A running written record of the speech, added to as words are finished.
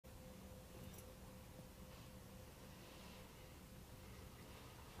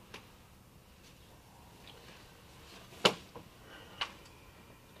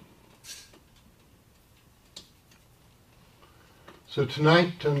So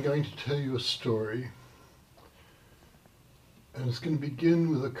tonight I'm going to tell you a story, and it's going to begin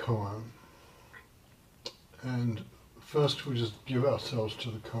with a koan. And first we'll just give ourselves to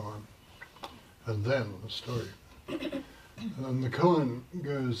the koan, and then the story. And the koan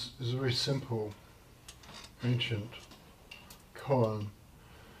is a very simple, ancient koan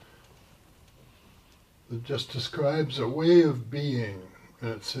that just describes a way of being, and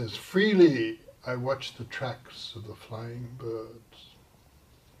it says, "Freely I watch the tracks of the flying birds.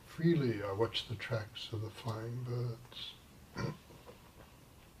 Freely I watch the tracks of the flying birds."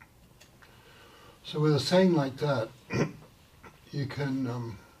 So with a saying like that, you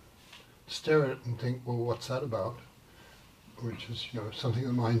can stare at it and think, well, what's that about? Which is, something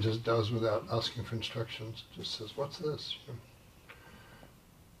the mind just does without asking for instructions. It just says, what's this?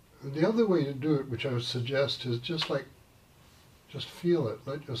 And the other way to do it, which I would suggest, is just feel it.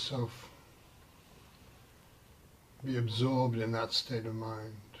 Let yourself be absorbed in that state of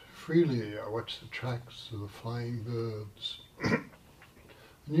mind. Freely I watch the tracks of the flying birds. And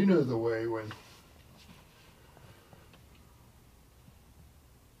you know the way when,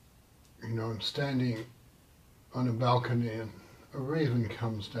 I'm standing on a balcony and a raven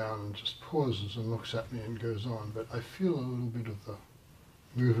comes down and just pauses and looks at me and goes on, but I feel a little bit of the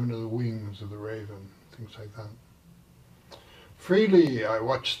movement of the wings of the raven, things like that. Freely I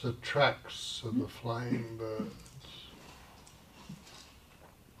watch the tracks of the flying birds.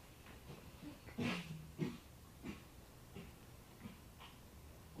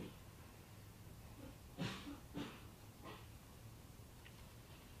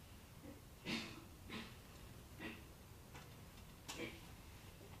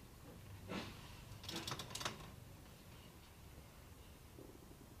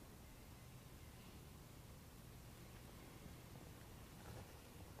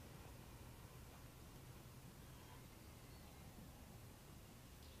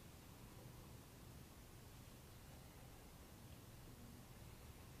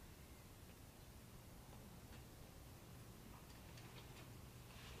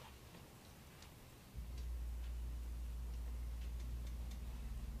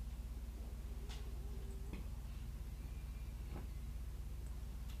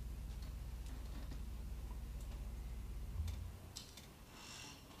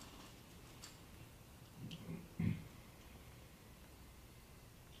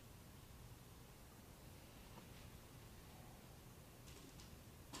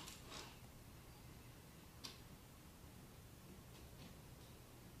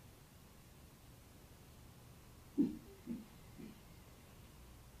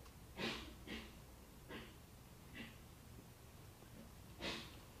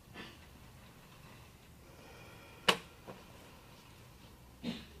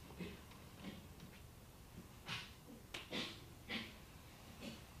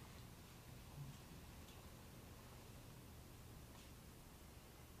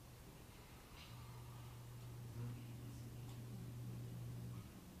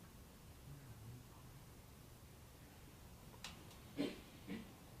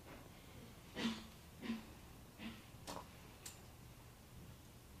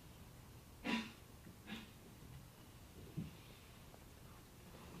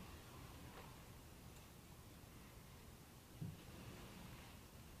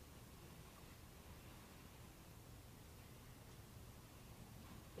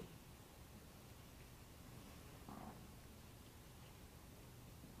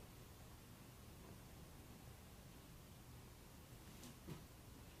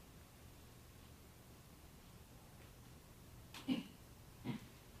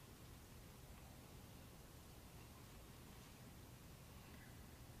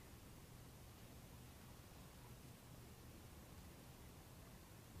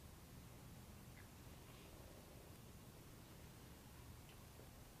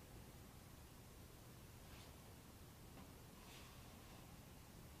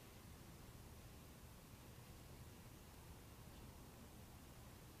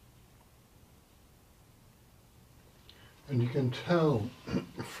 And you can tell,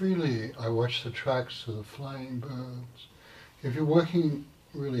 freely I watch the tracks of the flying birds. If you're working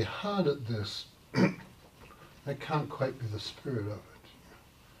really hard at this, that can't quite be the spirit of it.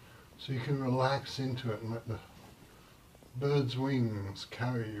 So you can relax into it and let the bird's wings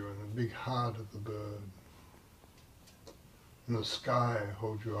carry you and the big heart of the bird. And the sky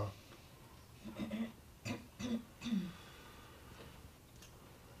hold you up.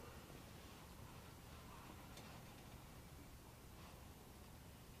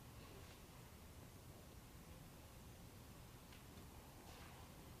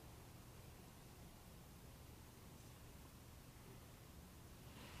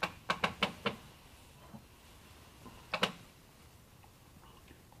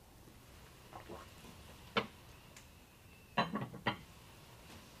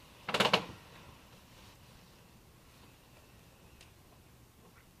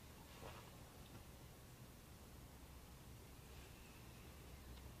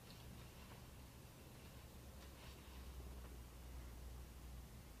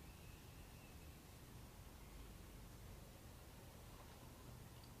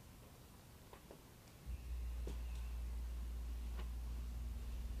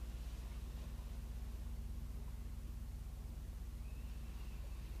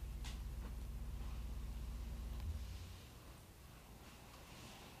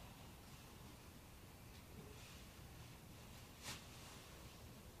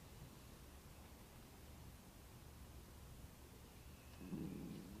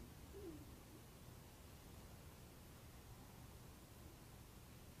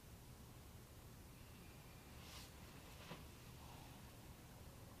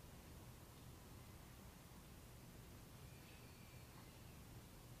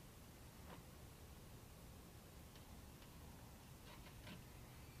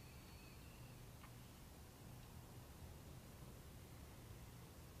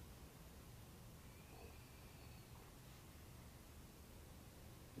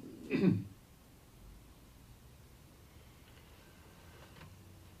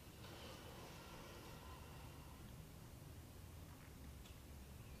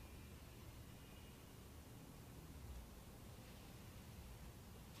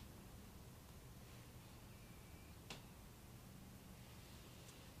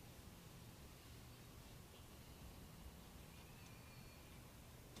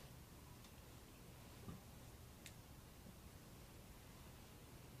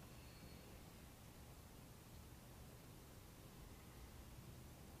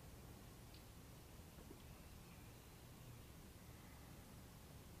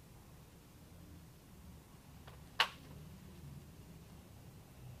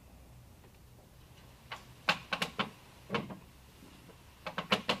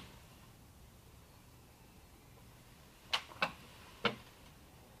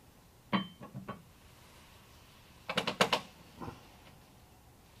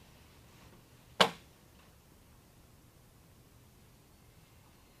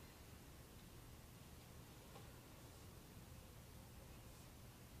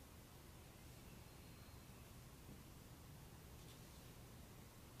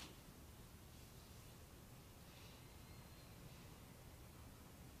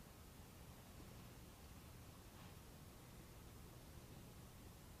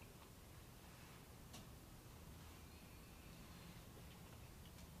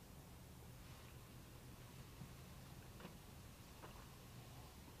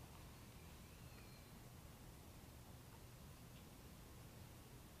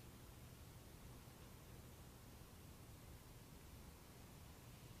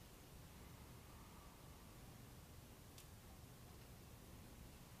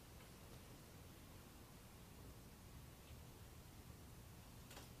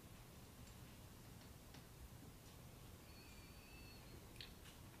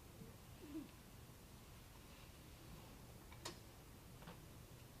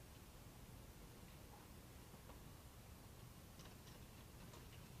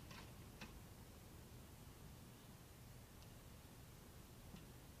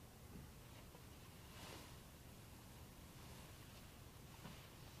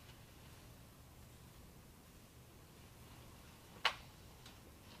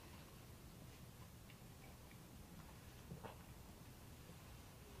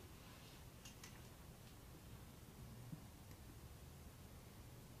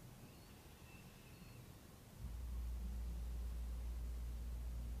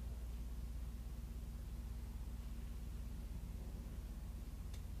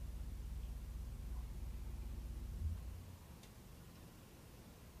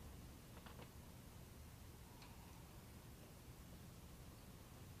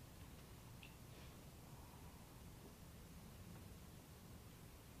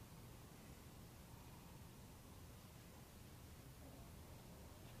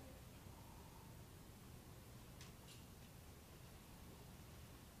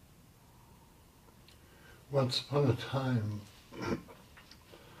 Once upon a time,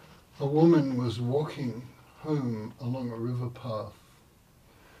 a woman was walking home along a river path.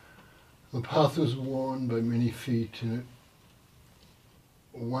 The path was worn by many feet and it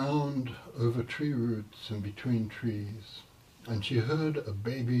wound over tree roots and between trees, and she heard a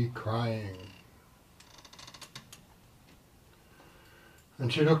baby crying.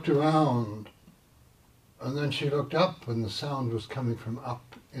 And she looked around, and then she looked up, and the sound was coming from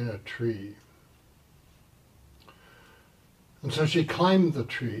up in a tree. And so she climbed the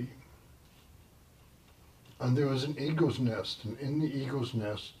tree, and there was an eagle's nest, and in the eagle's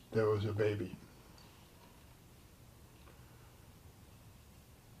nest there was a baby.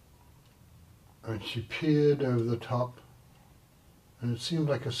 And she peered over the top, and it seemed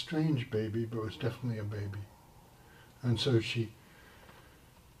like a strange baby, but it was definitely a baby. And so she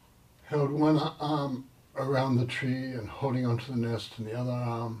held one arm around the tree and holding onto the nest, and the other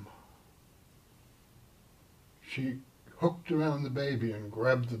arm she hooked around the baby and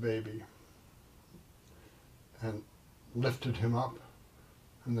grabbed the baby and lifted him up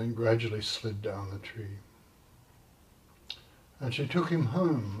and then gradually slid down the tree. And she took him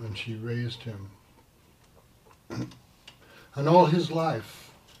home and she raised him. And all his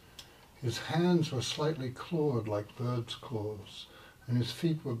life, his hands were slightly clawed like birds' claws, and his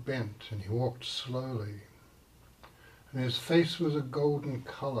feet were bent, and he walked slowly. And his face was a golden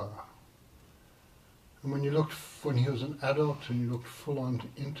colour. And when he was an adult and you looked full on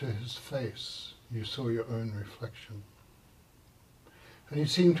into his face, you saw your own reflection. And he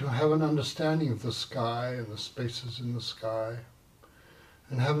seemed to have an understanding of the sky and the spaces in the sky,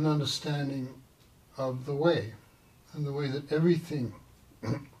 and have an understanding of the way, and the way that everything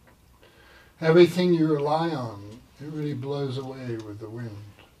Everything you rely on, it really blows away with the wind.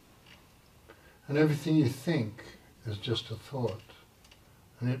 And everything you think is just a thought.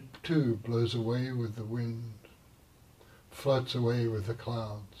 And it too blows away with the wind, floats away with the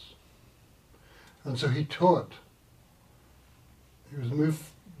clouds. And so he taught. He was moved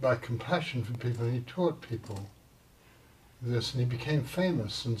by compassion for people, and he taught people this, and he became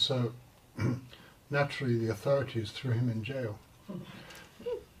famous, and so naturally the authorities threw him in jail.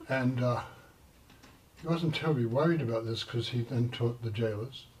 And he wasn't terribly worried about this because he then taught the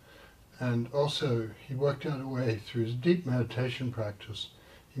jailers. And also he worked out a way through his deep meditation practice.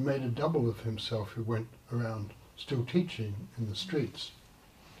 He made a double of himself who went around still teaching in the streets.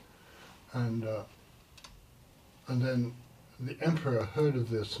 And then the emperor heard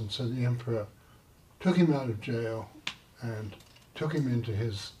of this, and so the emperor took him out of jail and took him into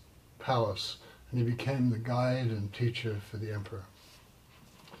his palace, and he became the guide and teacher for the emperor.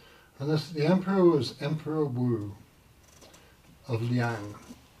 And the emperor was Emperor Wu of Liang,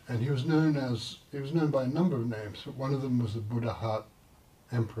 and he was known by a number of names, but one of them was the Buddha Heart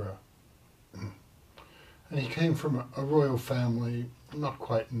Emperor. And he came from a royal family, not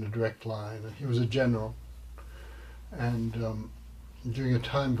quite in a direct line, and he was a general. And during a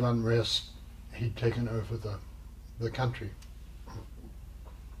time of unrest, he'd taken over the country.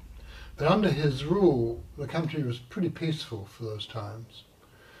 But under his rule, the country was pretty peaceful for those times.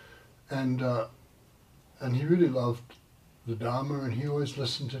 And he really loved the Dharma, and he always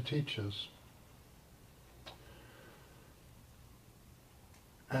listened to teachers.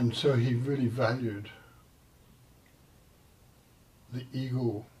 And so he really valued the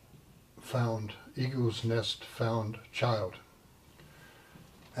eagle's nest found child.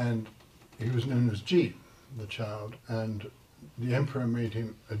 And he was known as Zhi, the child, and the emperor made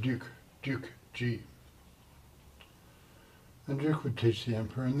him a Duke Zhi. And Duke would teach the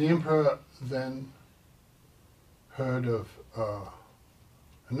emperor, and the emperor then heard of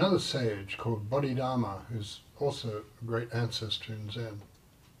another sage called Bodhidharma, who's also a great ancestor in Zen.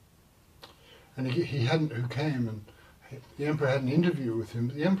 And who came, and the emperor had an interview with him,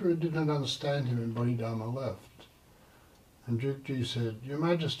 but the emperor did not understand him, and Bodhidharma left. And Duke Zhi said, "Your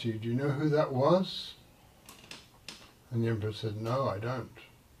Majesty, do you know who that was?" And the emperor said, "No, I don't."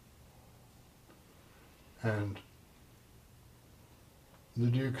 And the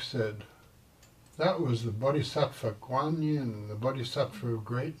Duke said, "That was the Bodhisattva Guanyin, the Bodhisattva of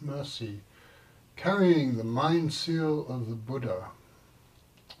great mercy, carrying the mind seal of the Buddha."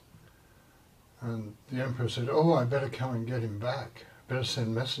 And the emperor said, "Oh, I better come and get him back. Better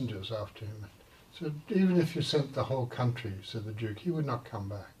send messengers after him." So even if you sent the whole country, said the Duke, he would not come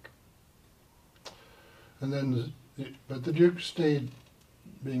back. And then, but the Duke stayed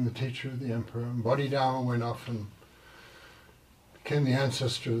being the teacher of the emperor, and Bodhidharma went off and became the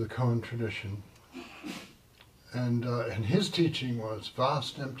ancestor of the Koan tradition. And his teaching was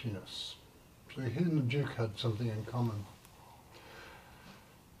vast emptiness. So he and the Duke had something in common.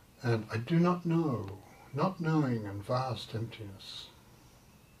 And I do not know, not knowing and vast emptiness.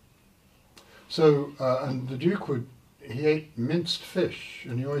 So, and the Duke he ate minced fish,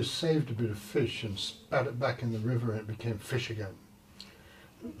 and he always saved a bit of fish and spat it back in the river, and it became fish again.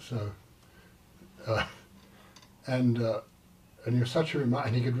 So, and he was such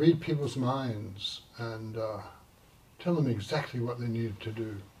and he could read people's minds and tell them exactly what they needed to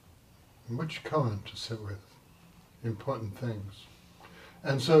do, and which koan to sit with, important things.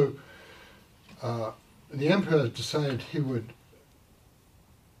 And so the emperor decided he would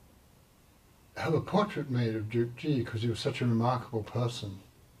have a portrait made of Duke Zhi because he was such a remarkable person.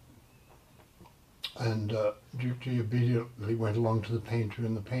 And Duke Zhi obediently went along to the painter,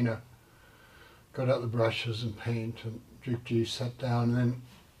 and the painter got out the brushes and paint, and Duke Zhi sat down, and then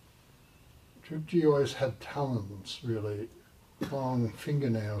Duke Zhi always had talons, really, long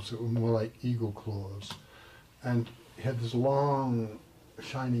fingernails that were more like eagle claws. And he had this long,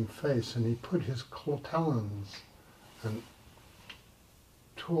 shining face, and he put his talons and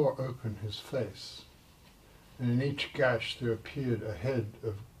tore open his face. And in each gash there appeared a head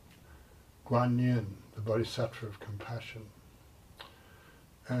of Guanyin, the Bodhisattva of compassion.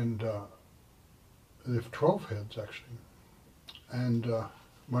 And there are 12 heads, actually. And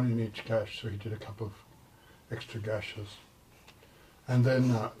one in each gash, so he did a couple of extra gashes. And then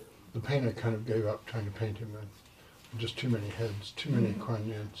the painter kind of gave up trying to paint him then. Just too many heads, too many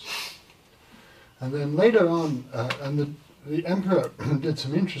Guanyins. And then later on, and the emperor did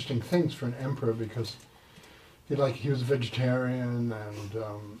some interesting things for an emperor, because he was a vegetarian,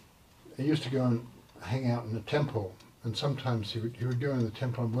 and he used to go and hang out in the temple, and sometimes he would go in the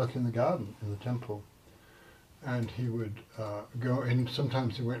temple and work in the garden in the temple, and he would go, and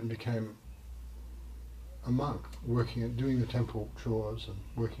sometimes he went and became a monk, working and doing the temple chores and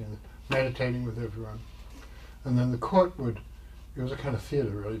working and meditating with everyone. And then the court would, it was a kind of theatre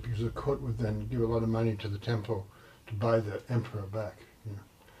really, because the court would then give a lot of money to the temple to buy the emperor back. You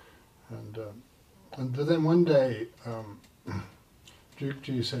know. And then one day, Duke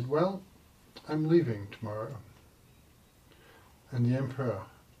Zhi said, "Well, I'm leaving tomorrow." And the emperor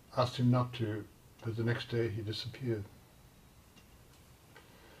asked him not to, but the next day he disappeared.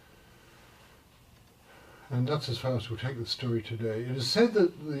 And that's as far as we'll take the story today. It is said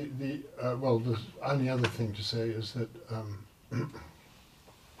that the only other thing to say is that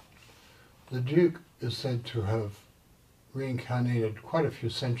the Duke is said to have reincarnated quite a few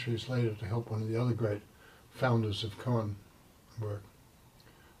centuries later to help one of the other great founders of Koan work.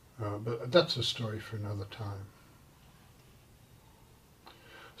 But that's a story for another time.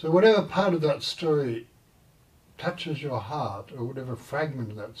 So whatever part of that story touches your heart, or whatever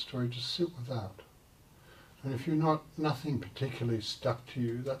fragment of that story, just sit with that. And if nothing particularly stuck to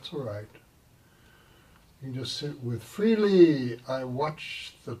you, that's all right. You can just sit with, "Freely I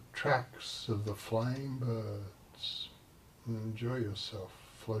watch the tracks of the flying birds," and enjoy yourself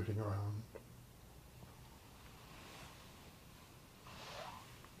floating around.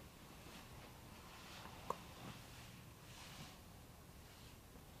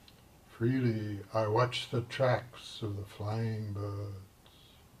 Freely I watch the tracks of the flying birds.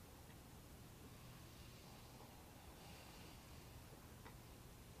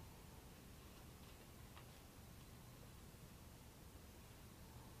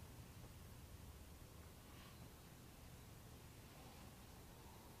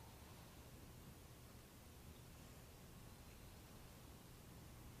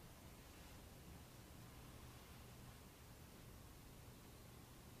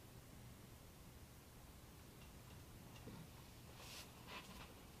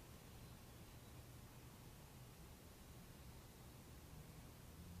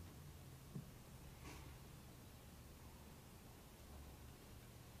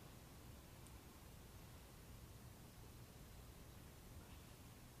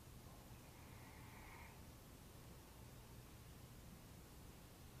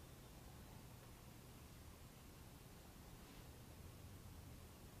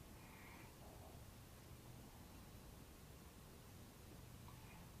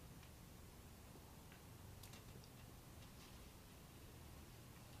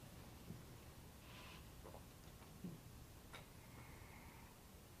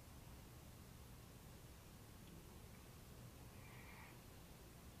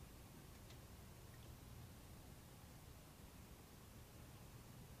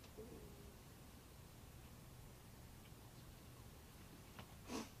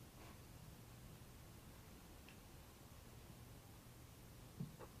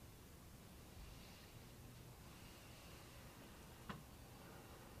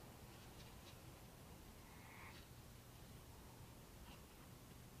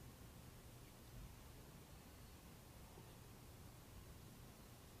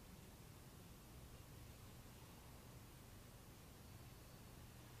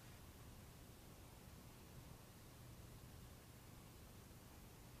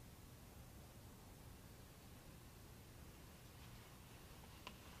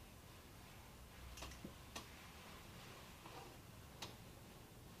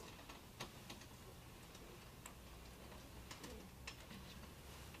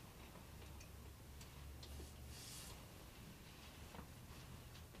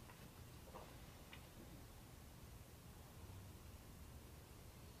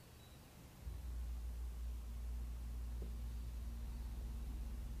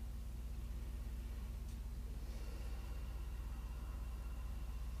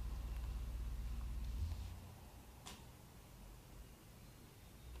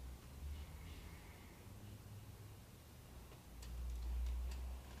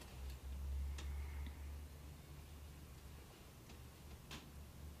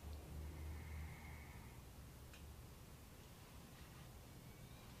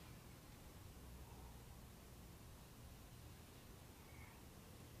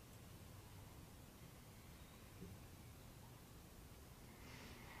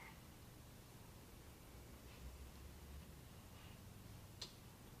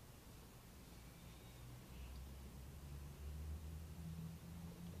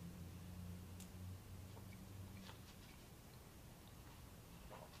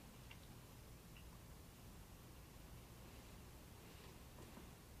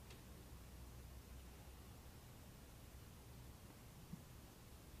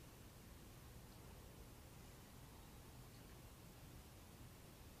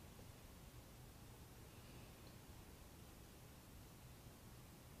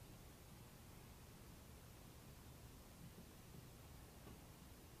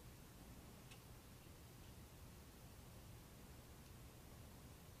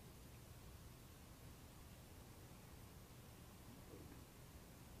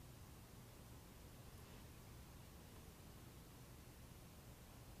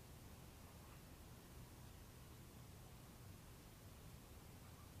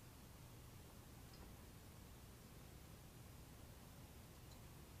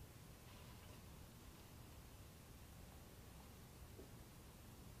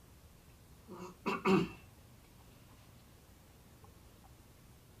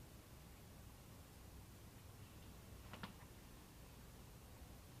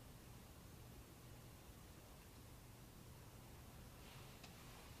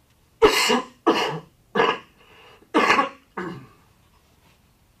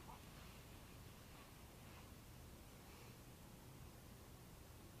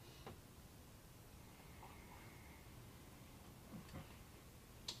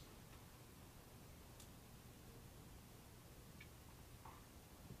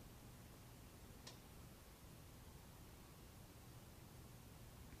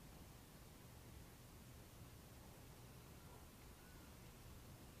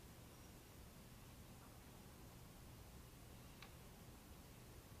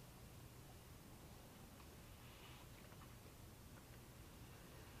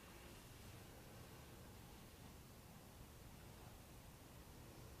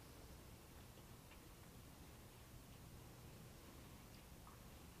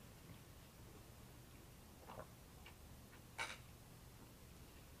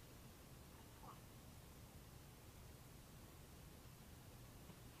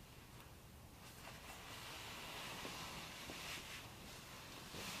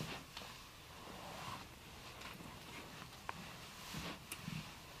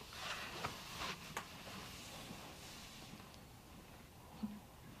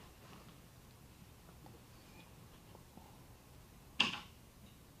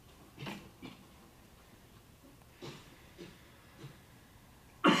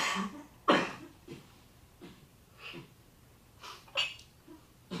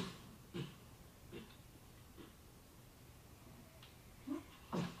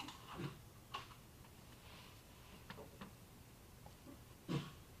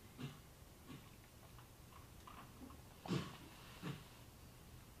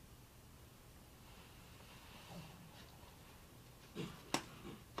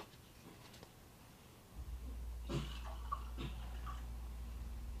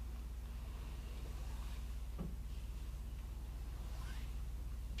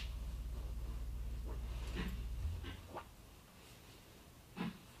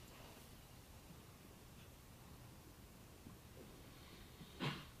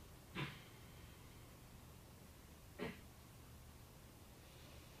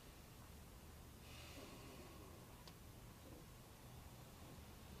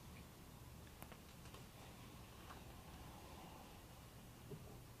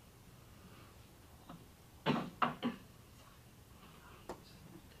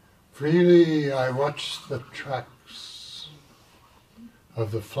 Freely I watch the tracks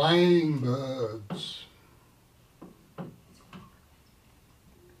of the flying birds.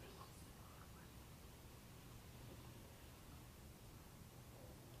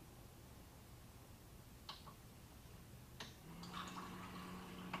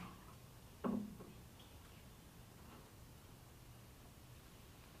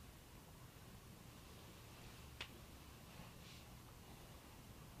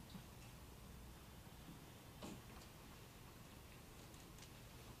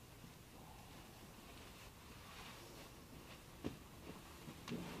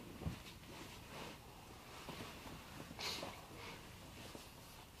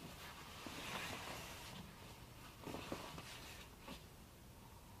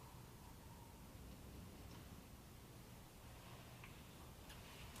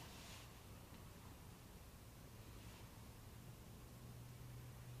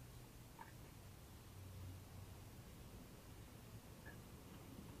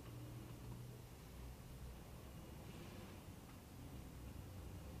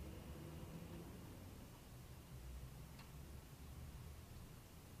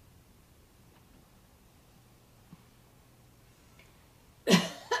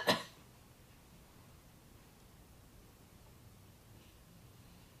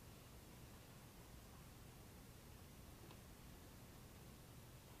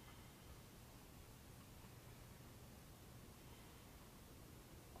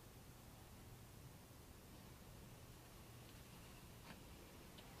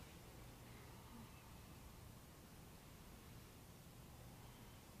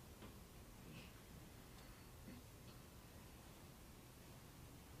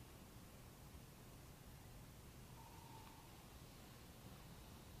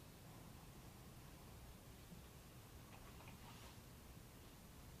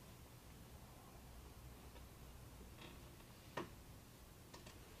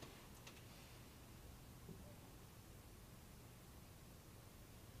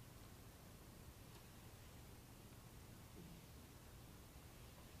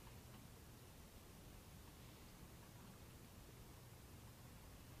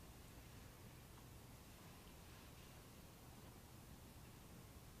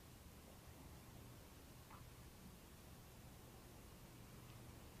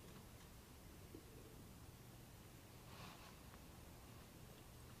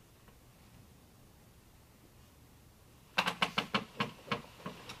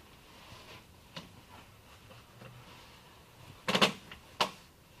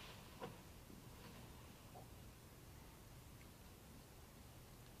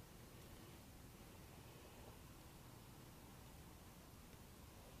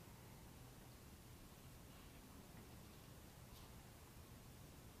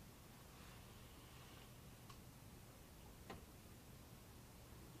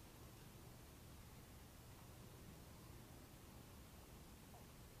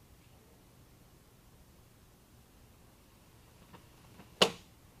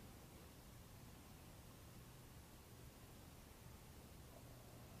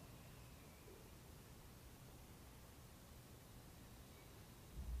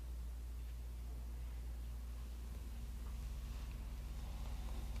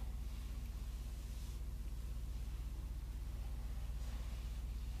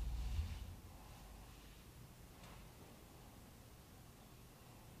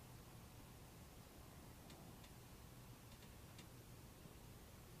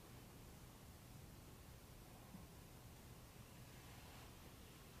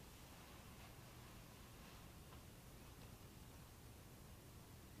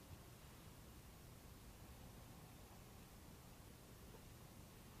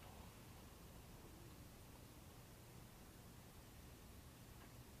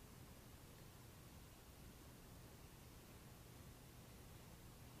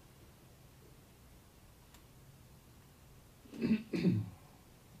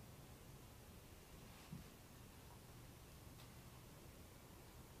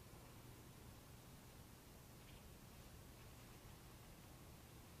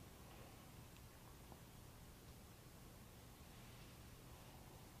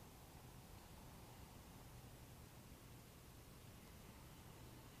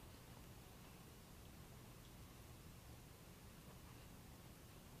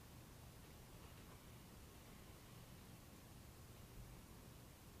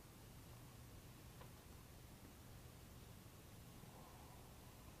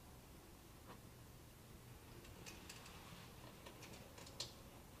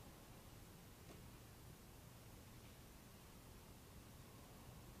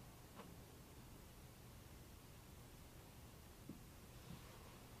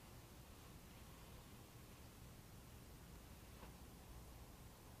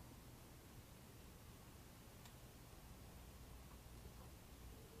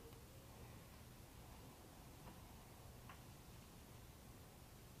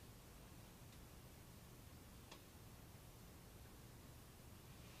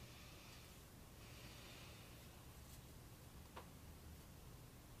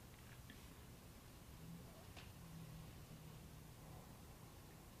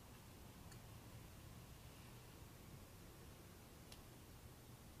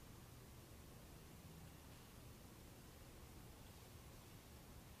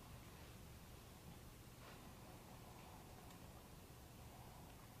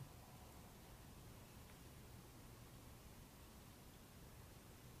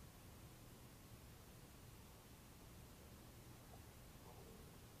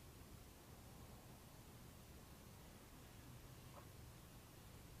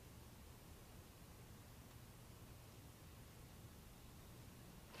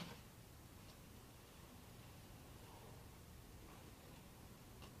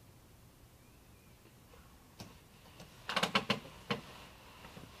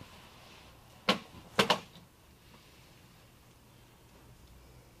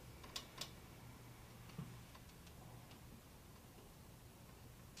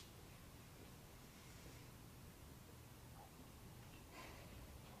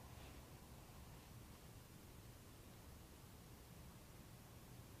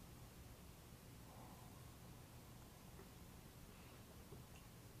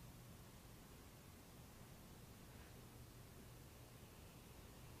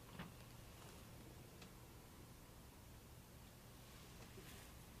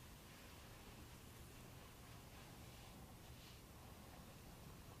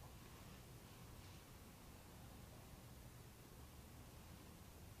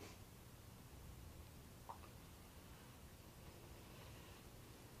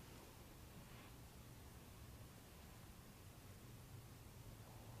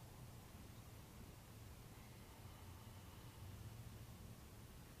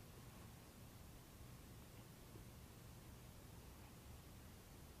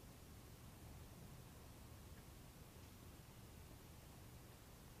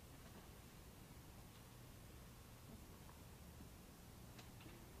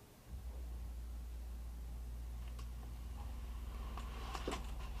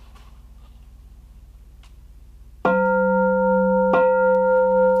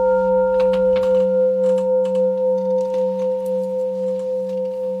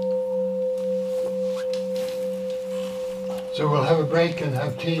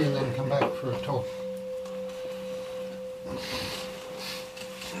 have tea and then come back for a talk.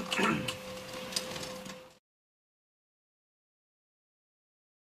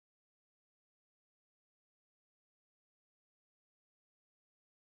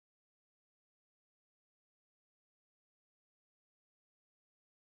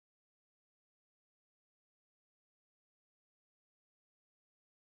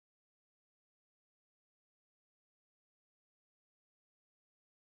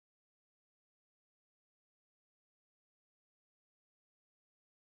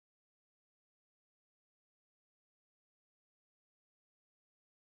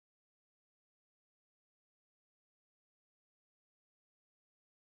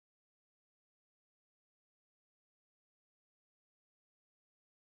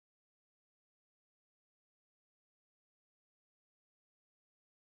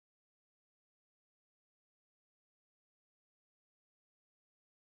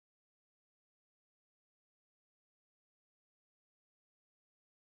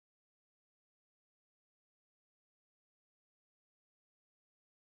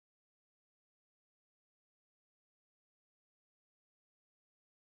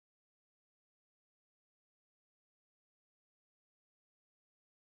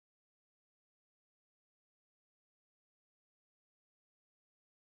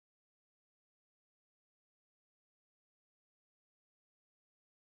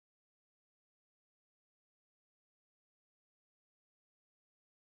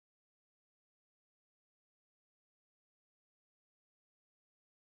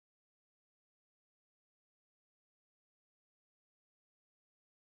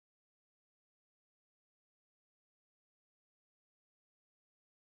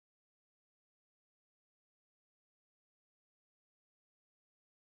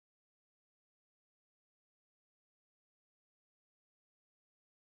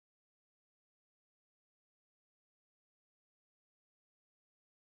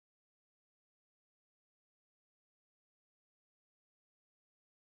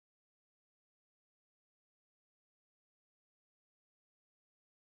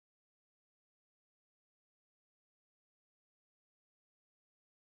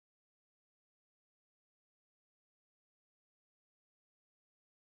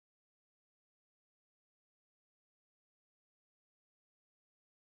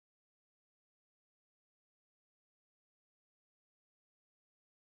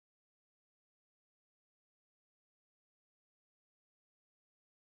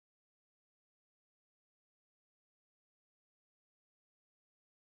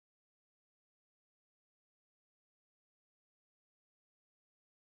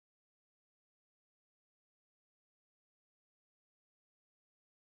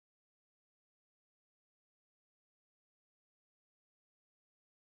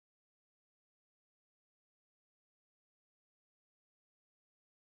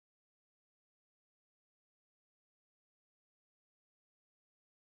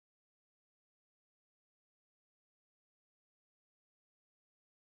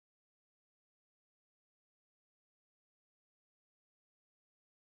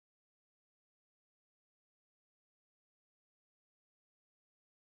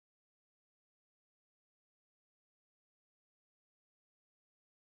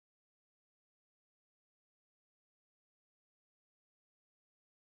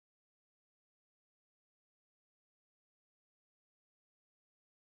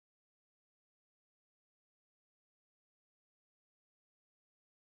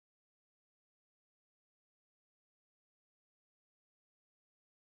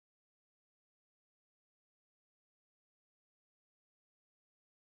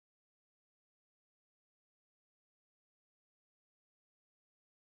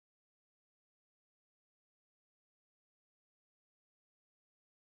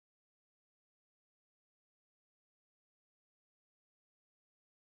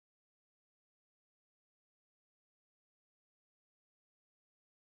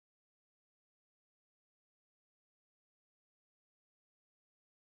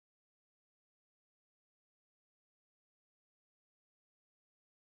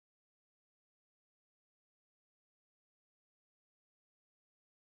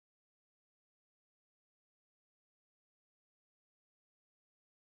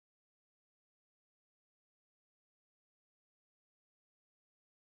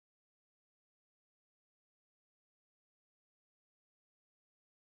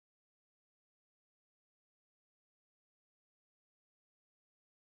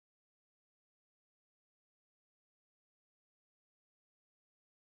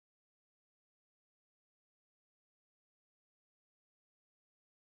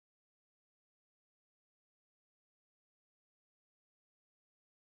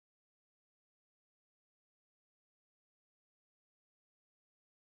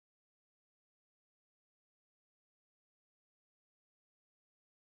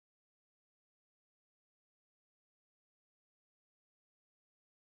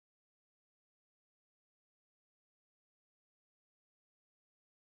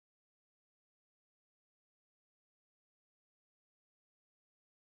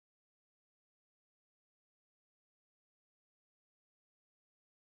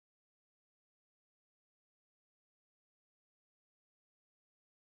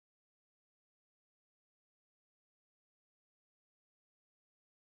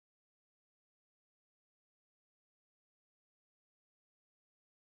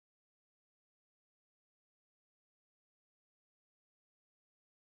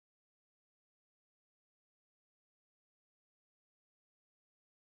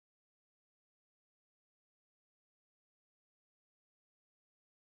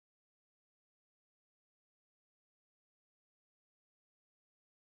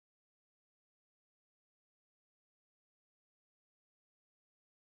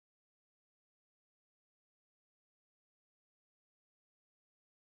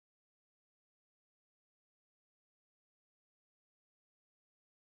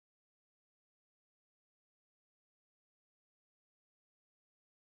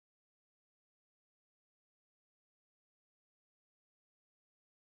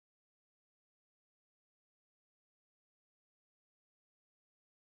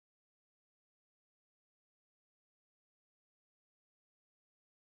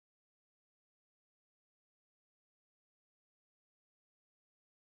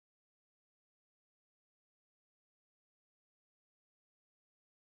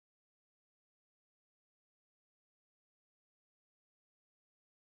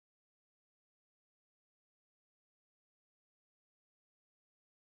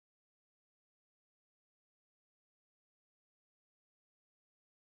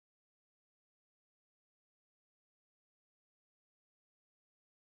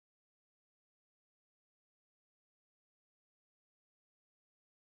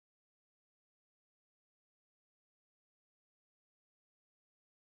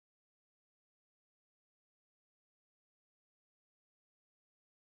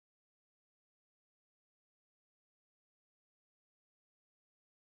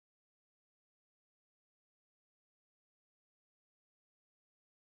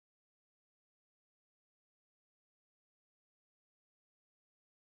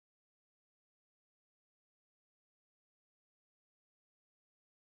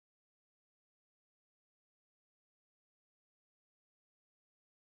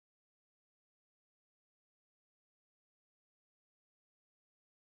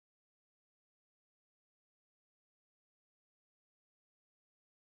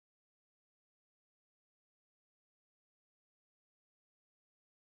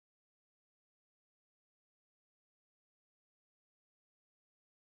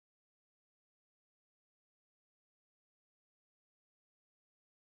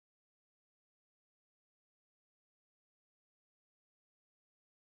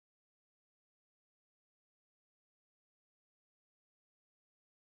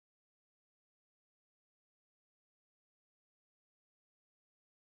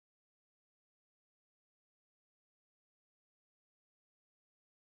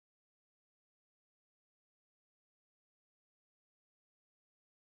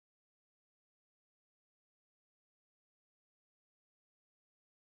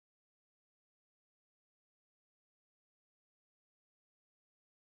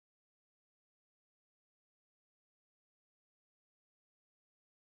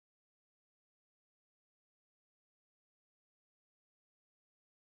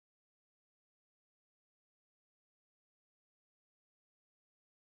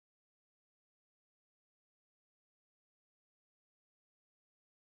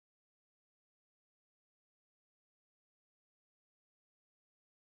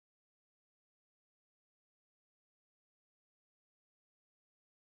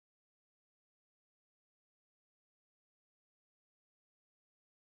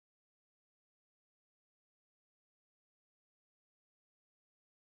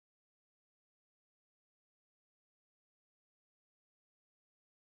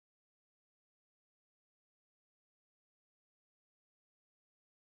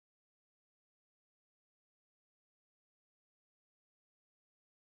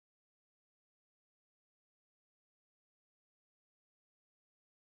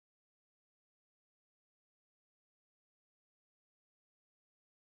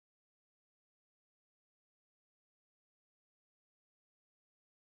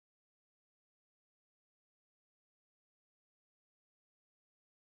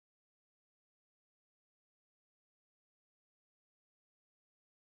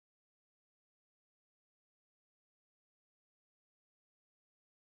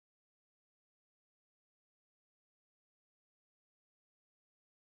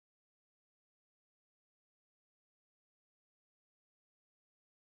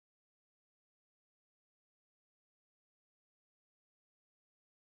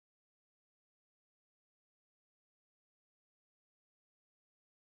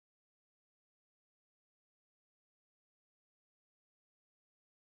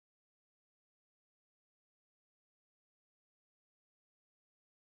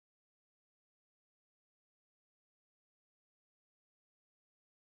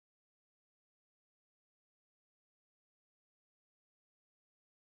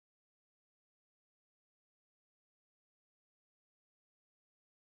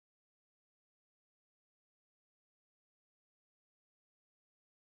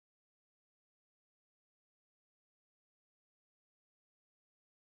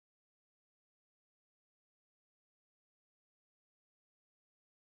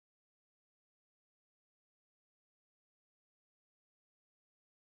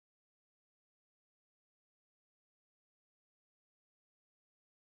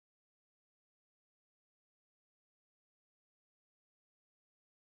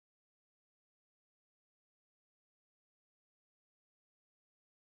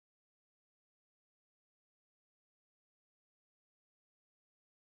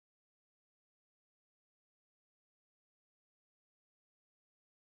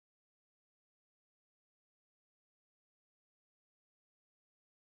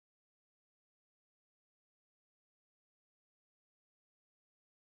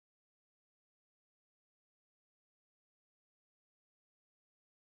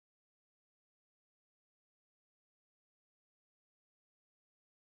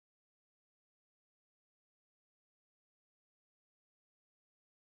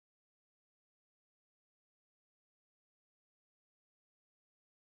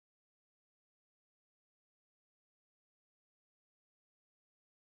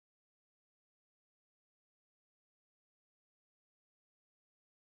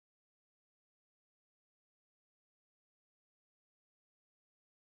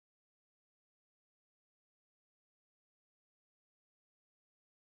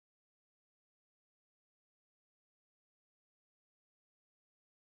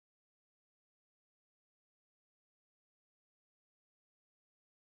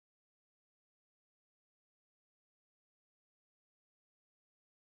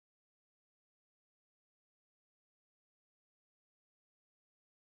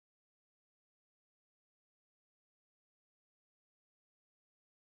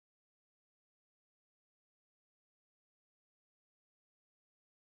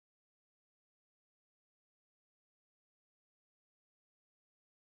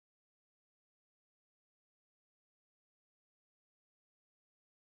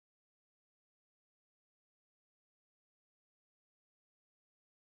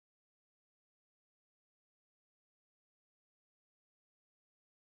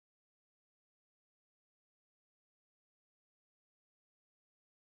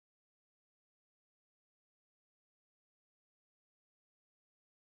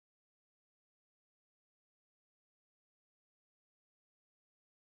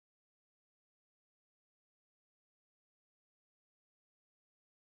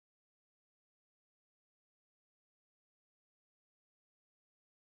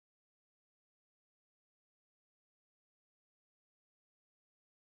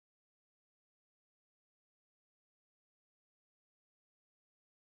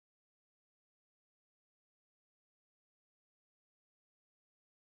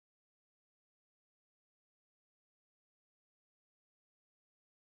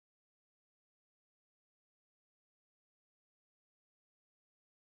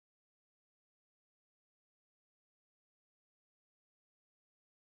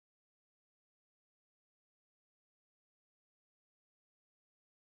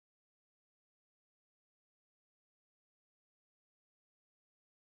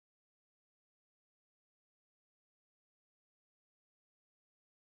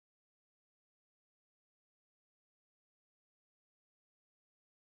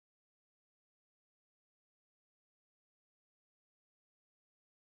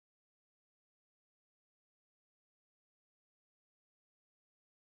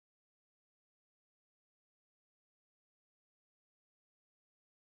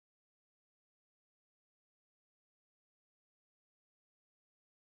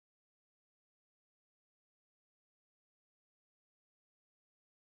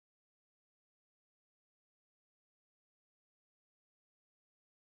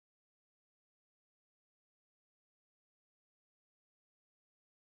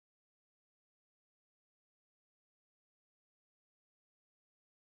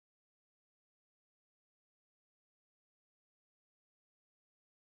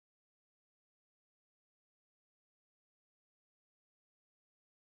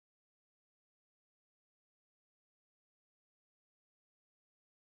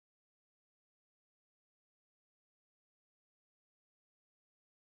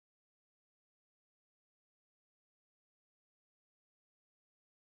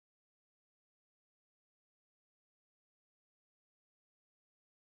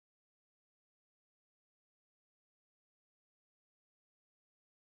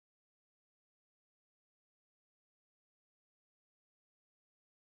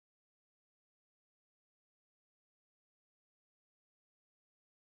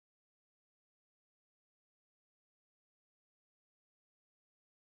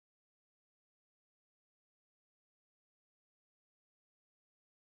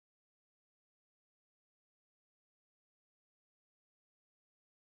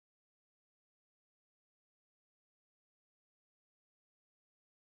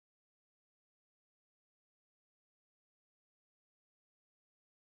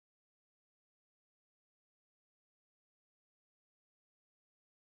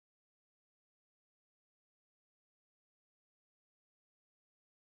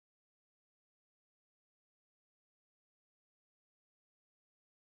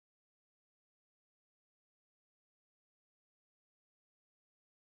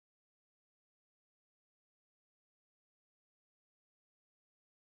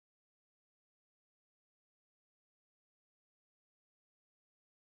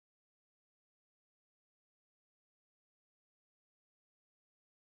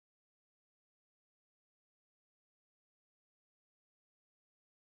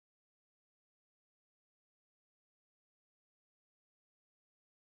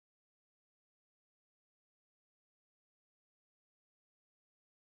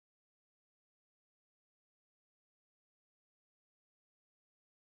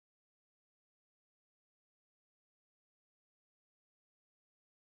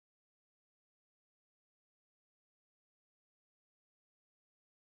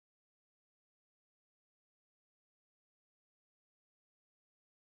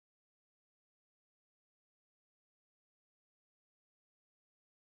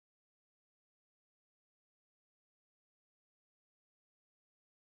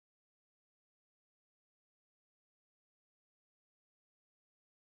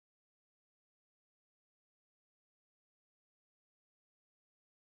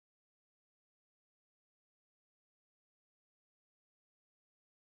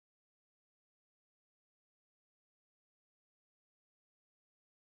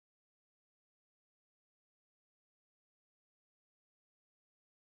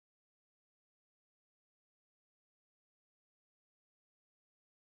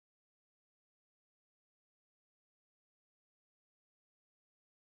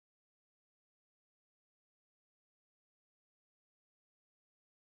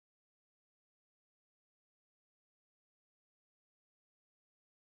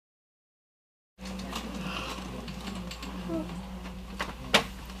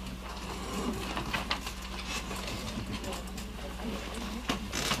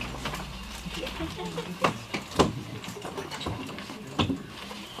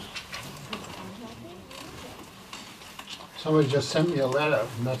 Somebody just sent me a letter,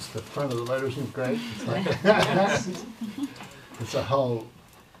 and that's the front of the letter, isn't it great? It's like it's a whole,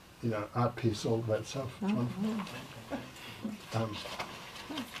 art piece all by itself. It's wonderful.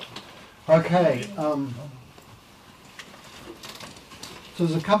 Okay. So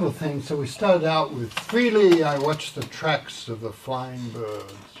there's a couple of things. So we started out with freely I watched the tracks of the flying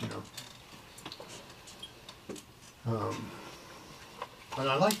birds, and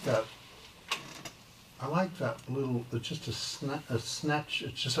I like that. I like that little. It's just a snatch.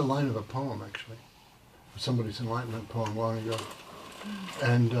 It's just a line of a poem, actually, somebody's enlightenment poem long ago,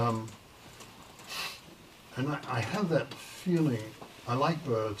 and I have that feeling. I like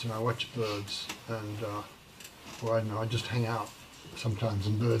birds, and I watch birds, and well, I don't know. I just hang out sometimes,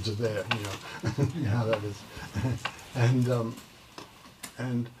 and birds are there. You know how that is, and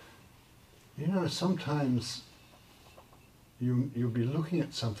sometimes you'll be looking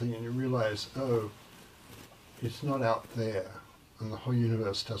at something and you realize, oh, it's not out there, and the whole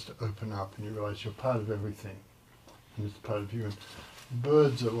universe starts to open up, and you realize you're part of everything, and it's part of you. And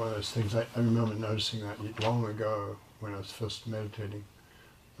birds are one of those things. I remember noticing that long ago when I was first meditating,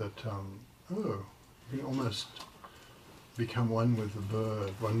 that you can almost become one with the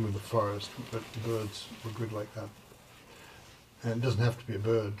bird, one with the forest. But birds were good like that, and it doesn't have to be a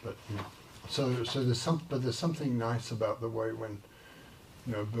bird, but So there's something nice about the way when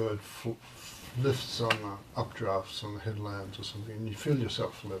a bird lifts on the updrafts on the headlands or something, and you feel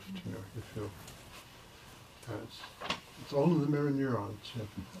yourself lift. You feel it's all in the mirror neurons.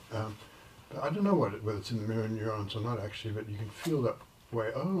 Yeah. But I don't know whether it's in the mirror neurons or not actually, but you can feel that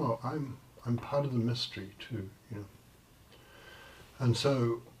way. Oh, I'm part of the mystery too. And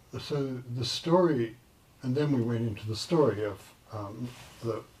so the story, and then we went into the story of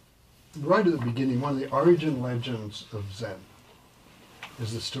right at the beginning, one of the origin legends of Zen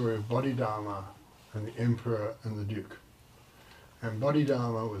is the story of Bodhidharma and the emperor and the duke. And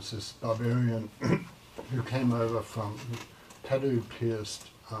Bodhidharma was this barbarian who came over from, tattoo-pierced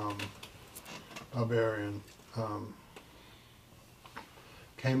barbarian,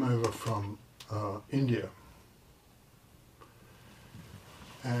 came over from India.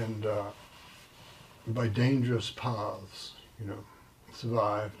 And by dangerous paths,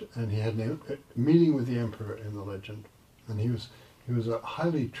 survived, and he had a meeting with the emperor in the legend, and he was a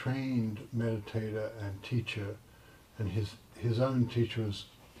highly trained meditator and teacher, and his own teacher was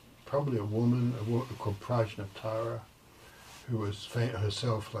probably a woman called Prajnatara, who was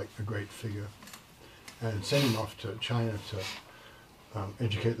herself like a great figure, and sent him off to China to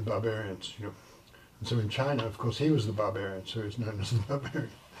educate the barbarians, And so in China, of course, he was the barbarian, so he was known as the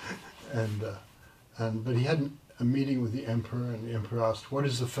barbarian, but he hadn't a meeting with the emperor, and the emperor asked, what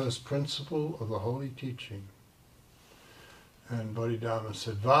is the first principle of the holy teaching? And Bodhidharma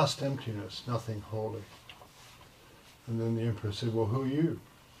said, vast emptiness, nothing holy. And then the emperor said, well, who are you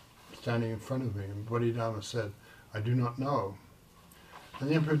standing in front of me? And Bodhidharma said, I do not know.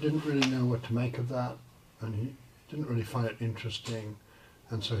 And the emperor didn't really know what to make of that, and he didn't really find it interesting,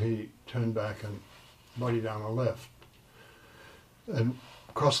 and so he turned back and Bodhidharma left and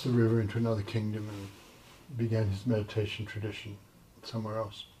crossed the river into another kingdom and began his meditation tradition somewhere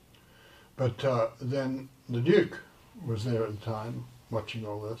else. But then the Duke was there at the time, watching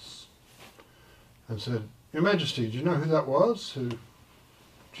all this, and said, Your Majesty, do you know who that was? Do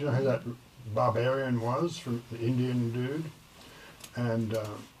you know who that barbarian was, from the Indian dude? And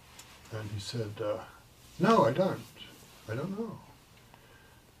he said, no, I don't. I don't know.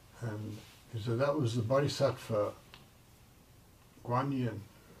 And he said, that was the Bodhisattva Guanyin,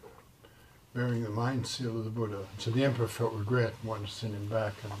 bearing the mind seal of the Buddha. So the emperor felt regret and wanted to send him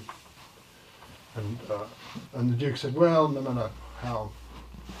back, and the Duke said, well, no matter how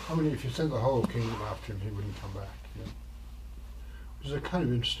many, if you sent the whole kingdom after him, he wouldn't come back. Which is a kind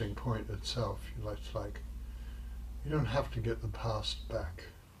of interesting point itself. It's like you don't have to get the past back,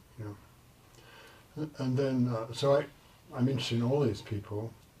 And then so I'm interested in all these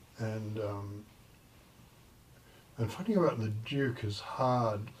people, and finding about the Duke is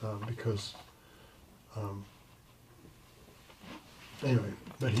hard because anyway,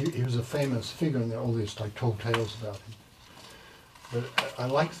 but he was a famous figure, and there are all these like tall tales about him. But I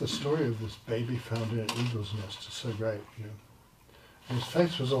like the story of this baby found in an eagle's nest. It's so great, And his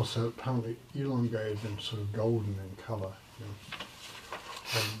face was also apparently elongated and sort of golden in colour,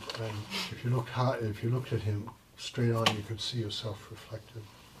 And if you looked at him straight on, you could see yourself reflected.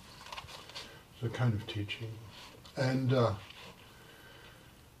 It's a kind of teaching, and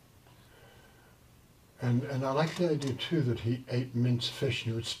I like the idea too that he ate minced fish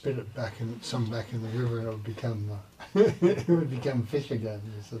and he would spit it back in the river, and it would become it would become fish again.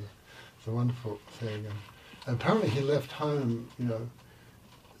 It's a wonderful thing. And apparently he left home,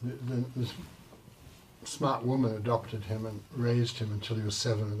 this smart woman adopted him and raised him until he was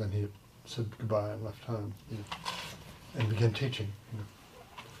 7, and then he said goodbye and left home, and began teaching.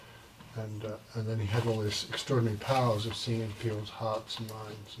 And then he had all these extraordinary powers of seeing in people's hearts and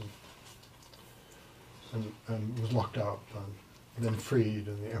minds, and was locked up and then freed,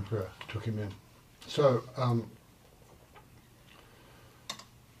 and the emperor took him in. So,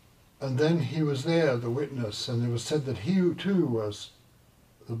 and then he was there, the witness, and it was said that he too was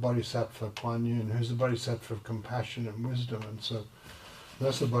the Bodhisattva Guanyin, who's the Bodhisattva of compassion and wisdom, and so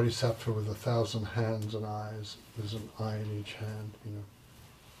that's the Bodhisattva with 1,000 hands and eyes. There's an eye in each hand,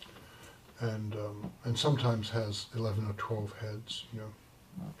 and sometimes has 11 or 12 heads,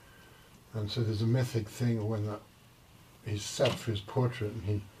 And so there's a mythic thing when he sat for his portrait and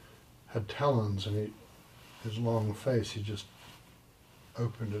he had talons, and his long face, he just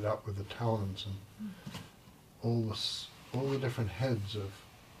opened it up with the talons, and all the different heads of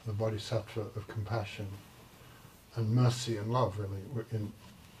the Bodhisattva of compassion and mercy and love really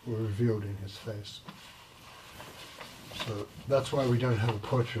were revealed in his face. So that's why we don't have a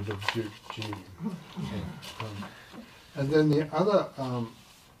portrait of Duke Zhi. And then the other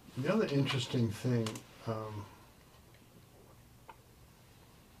interesting thing,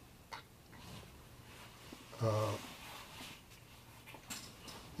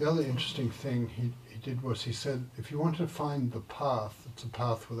 he did was he said, if you want to find the path, it's a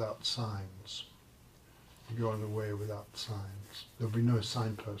path without signs. You go on the way without signs. There'll be no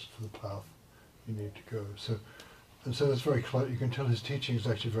signpost for the path you need to go. So it's very close. You can tell his teaching is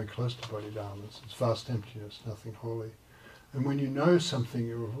actually very close to Bodhidharma's. It's vast emptiness, nothing holy. And when you know something,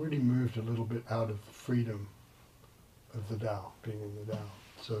 you've already moved a little bit out of the freedom of the Tao, being in the Tao.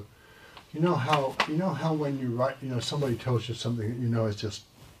 So you know how when you write, somebody tells you something that you know is just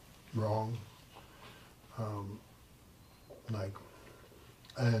wrong,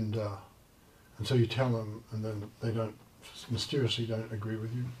 and so you tell them, and then they mysteriously don't agree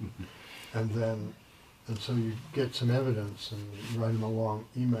with you, and so you get some evidence and you write them a long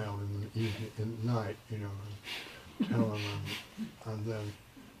email in the evening, at night, and tell them,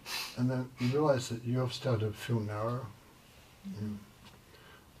 and then you realize that you have started to feel narrow.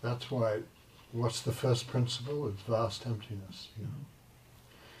 That's why. What's the first principle? It's vast emptiness.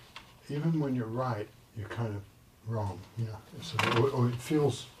 Even when you're right, you're kind of wrong. So, or it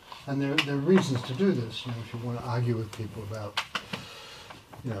feels, and there are reasons to do this. If you want to argue with people about,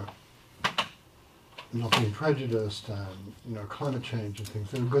 not being prejudiced and climate change and things,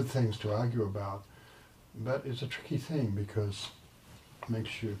 there are good things to argue about. But it's a tricky thing because it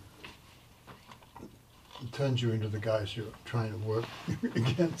turns you into the guys you're trying to work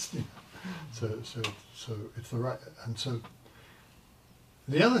against. So it's the right, and so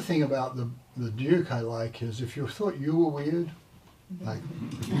the other thing about the Duke I like is if you thought you were weird, like,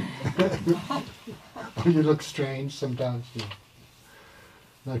 or you look strange sometimes,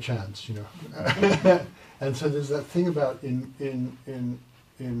 no chance, And so there's that thing about in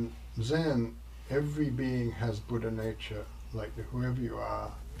Zen, every being has Buddha nature. Like whoever you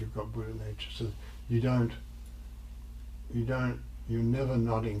are, you've got Buddha nature. So you're never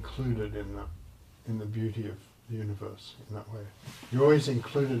not included in the beauty of the universe in that way. You're always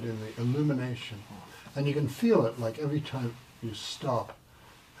included in the illumination. And you can feel it, like every time you stop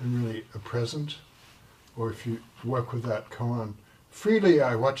and really are present, or if you work with that koan, freely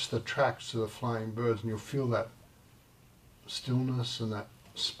I watch the tracks of the flying birds, and you'll feel that stillness and that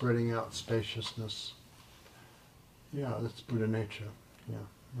spreading out spaciousness. Yeah, that's Buddha nature,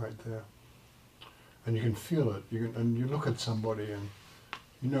 right there. And you can feel it. And you look at somebody, and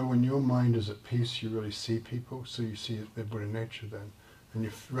when your mind is at peace, you really see people. So you see their Buddha nature then, and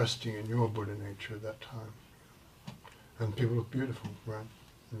you're resting in your Buddha nature at that time. And people look beautiful, right?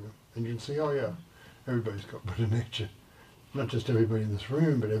 And you can see, oh yeah, everybody's got Buddha nature. Not just everybody in this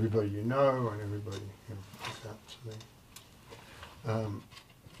room, but everybody you know, and everybody, like that sort of thing.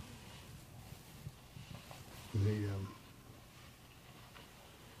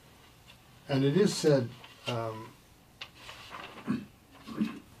 And it is said,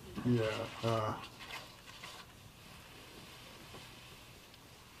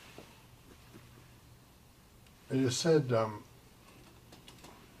 it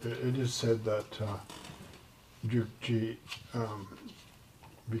is said that Duke Zhi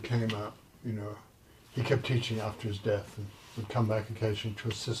became he kept teaching after his death and would come back occasionally to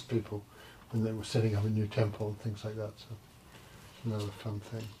assist people when they were setting up a new temple and things like that. So it's another fun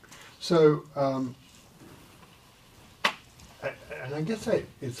thing. So, and I guess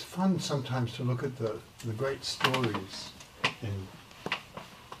it's fun sometimes to look at the great stories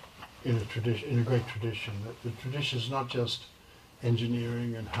in a tradition, in a great tradition. That the tradition is not just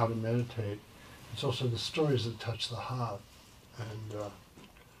engineering and how to meditate; it's also the stories that touch the heart, and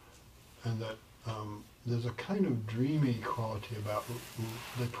that there's a kind of dreamy quality about.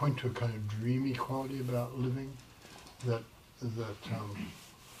 They point to a kind of dreamy quality about living, that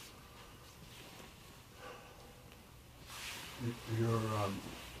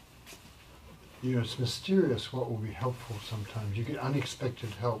it's mysterious what will be helpful sometimes. You get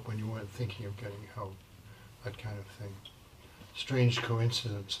unexpected help when you weren't thinking of getting help, that kind of thing. Strange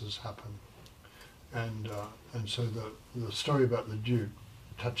coincidences happen. And so the story about the Duke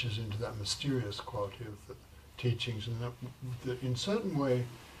touches into that mysterious quality of the teachings, and that in certain way,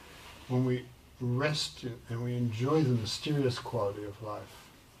 when we rest and we enjoy the mysterious quality of life,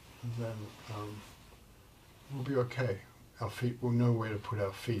 then we'll be okay. Our feet will know where to put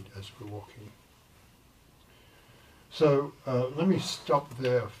our feet as we're walking. So let me stop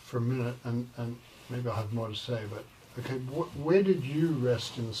there for a minute, and maybe I'll have more to say, but okay, where did you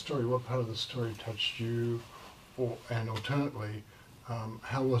rest in the story? What part of the story touched you? And alternately,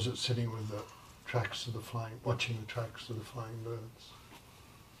 how was it sitting with the tracks of the flying, watching the tracks of the flying birds?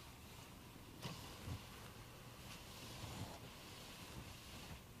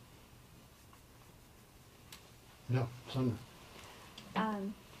 No, Sandra.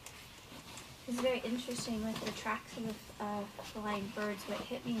 It's very interesting with the tracks of the flying birds. What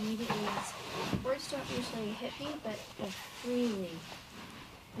hit me immediately is, birds don't usually hit me, but they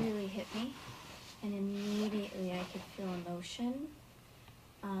really hit me. And immediately I could feel emotion.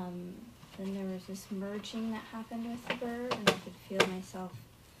 Then there was this merging that happened with the bird, and I could feel myself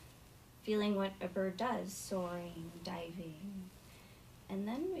feeling what a bird does, soaring, diving. And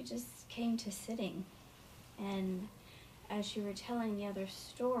then we just came to sitting. And as you were telling the other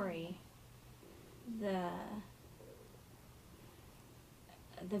story, the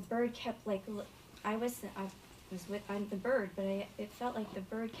bird kept I was I'm the bird, but it felt like the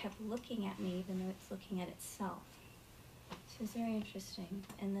bird kept looking at me even though it's looking at itself. So it was very interesting.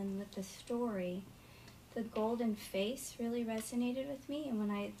 And then with the story, the golden face really resonated with me, and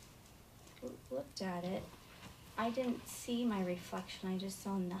when I looked at it, I didn't see my reflection, I just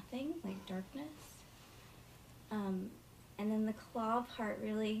saw nothing, like darkness. And then the claw part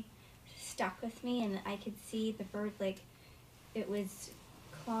really stuck with me, and I could see the bird like it was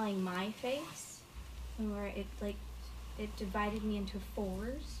clawing my face, and where it divided me into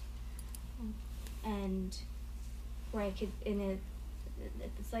fours, and where I could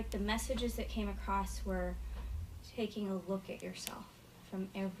it's like the messages that came across were taking a look at yourself from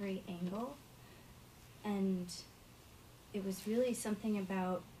every angle, and it was really something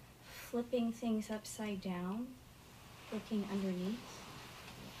about flipping things upside down, looking underneath,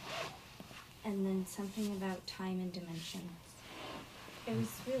 and then something about time and dimensions. It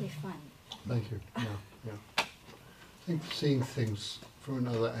was really fun. Thank you. Yeah. I think seeing things from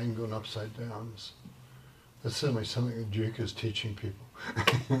another angle and upside down that's certainly something that Duke is teaching people.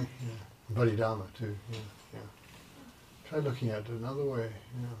 Yeah. Bodhidharma too. Yeah. Try looking at it another way.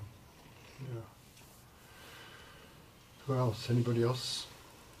 Yeah. Who else? Anybody else?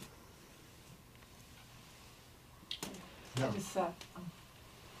 Yeah. I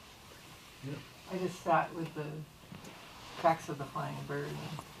just sat with the tracks of the flying bird.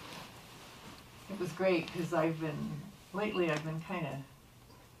 It was great because lately I've been kind of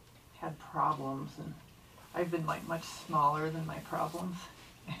had problems, and I've been like much smaller than my problems.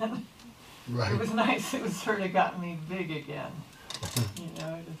 And Right. It was nice. It was sort of got me big again. This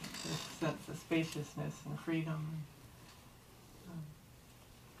sense of spaciousness and freedom,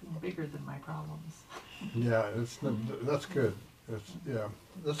 being bigger than my problems. Yeah, that's good.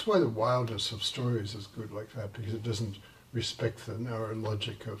 That's why the wildness of stories is good like that, because it doesn't respect the narrow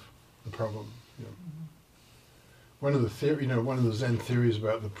logic of the problem. Mm-hmm. One of the Zen theories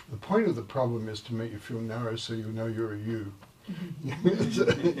about the point of the problem is to make you feel narrow, so you know you're a you.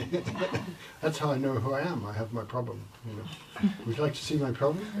 That's how I know who I am. I have my problem. Would you like to see my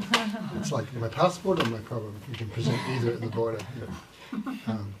problem? It's like my passport or my problem. You can present either at the border.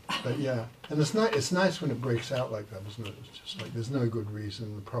 But yeah, and it's nice when it breaks out like that, isn't it? It's just like there's no good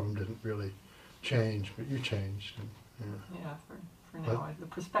reason. The problem didn't really change, but you changed. Yeah, for now, the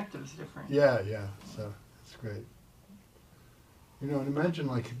perspective's different. Yeah. So it's great. And imagine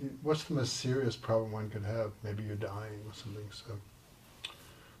what's the most serious problem one could have? Maybe you're dying or something. So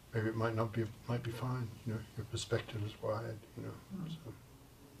maybe it might be fine. Your perspective is wide.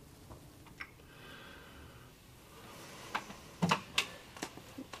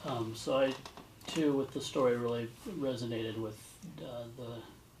 So. So I, too, with the story, really resonated with the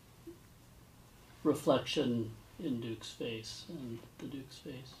reflection in Duke's face and the Duke's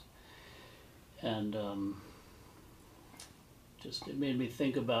face. And just it made me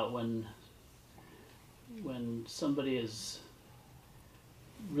think about when somebody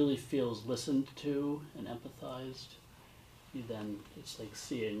really feels listened to and empathized, then it's like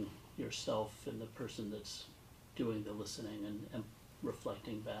seeing yourself in the person that's doing the listening and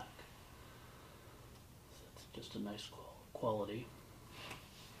reflecting back. So it's just a nice quality.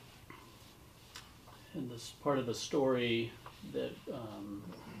 And this part of the story that,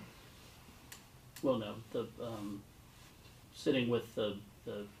 sitting with the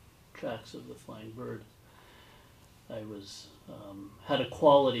tracks of the flying bird, I was had a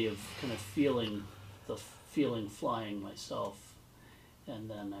quality of kind of feeling flying myself, and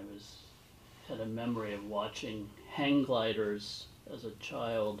then I had a memory of watching hang gliders as a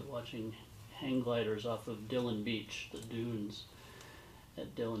child, watching hang gliders off of Dillon Beach, the dunes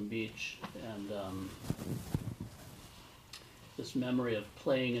at Dillon Beach, and this memory of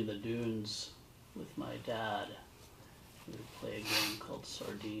playing in the dunes with my dad. We would play a game called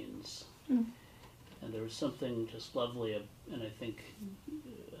Sardines. Mm. And there was something just lovely, and I think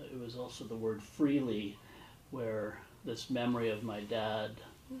it was also the word freely, where this memory of my dad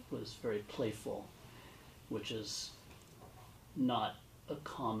was very playful, which is not a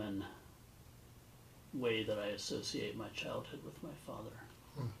common way that I associate my childhood with my father.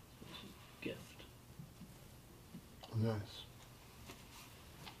 Hmm. It's a gift. Nice.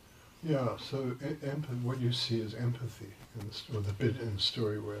 Yeah, so what you see is empathy, or the bit in the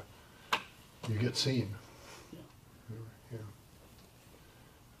story where you get seen. Yeah.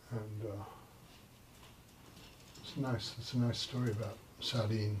 And it's nice. It's a nice story about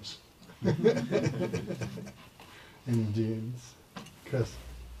sardines in dunes. Chris?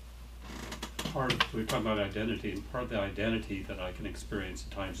 We talk about identity, and part of the identity that I can experience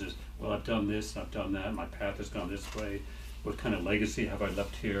at times is, well, I've done this, I've done that, my path has gone this way, what kind of legacy have I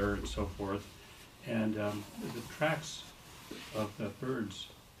left here, and so forth. And the tracks of the birds,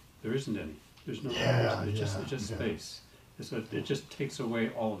 there isn't any. There's no it's just space. It just takes away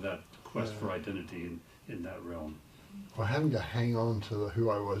all of that quest for identity in that realm. Well, having to hang on to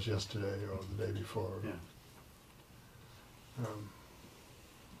who I was yesterday or the day before. Yeah.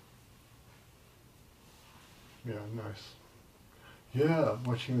 Yeah, nice. Yeah,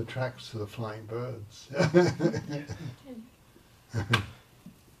 watching the tracks of the flying birds. Yeah.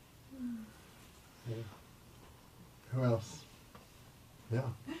 Who else?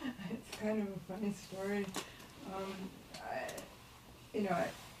 Yeah. It's kind of a funny story.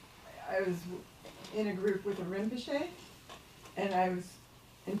 I was in a group with a Rinpoche, and I was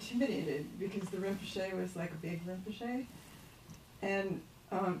intimidated because the Rinpoche was like a big Rinpoche, and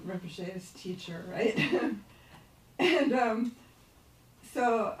Rinpoche is teacher, right? And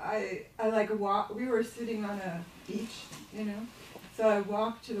so I like walk. We were sitting on a beach, so I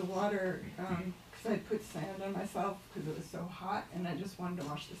walked to the water because I put sand on myself because it was so hot, and I just wanted to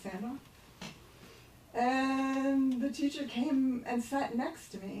wash the sand off. And the teacher came and sat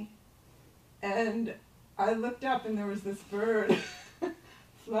next to me, and I looked up, and there was this bird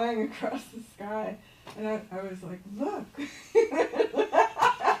flying across the sky, and I was like, look.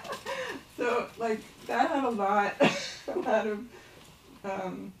 So like that had a lot of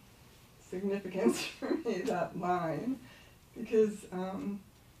significance for me, that line, because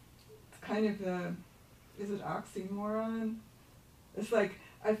it's kind of is it oxymoron? It's like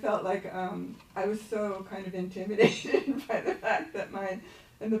I felt like I was so kind of intimidated by the fact that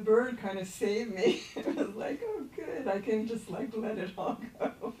and the bird kind of saved me. It was like, oh good, I can just like let it all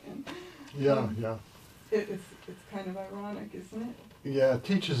go. And, yeah. It's kind of ironic, isn't it? Yeah,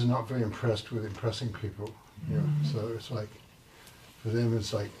 teachers are not very impressed with impressing people. So it's like, for them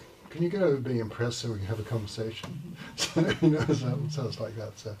it's like, can you get over being impressed so we can have a conversation? So so it's like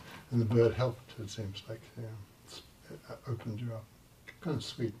that. So, and the bird helped. It seems like, it opened you up. Kind of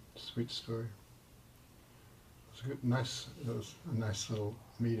sweet story. It was It was a nice little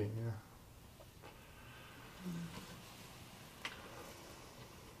meeting. Yeah.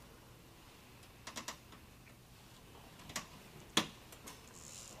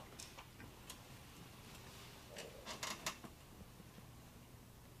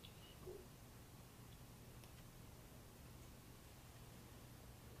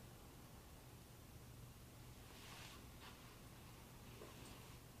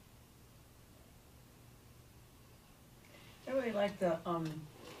 I really like the, I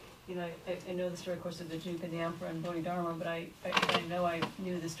know the story, of course, of the Duke and the Emperor and Bodhidharma, but I know I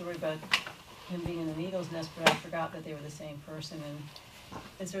knew the story about him being in an eagle's nest, but I forgot that they were the same person.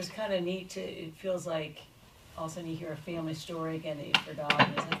 And so it's kind of neat it feels like all of a sudden you hear a family story again that you forgot,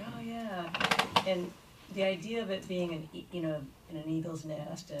 and it's like, oh yeah. And the idea of it being in an eagle's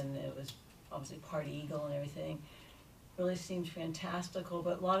nest, and it was obviously part eagle and everything. Really seems fantastical,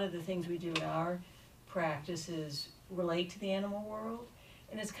 but a lot of the things we do in our practices relate to the animal world.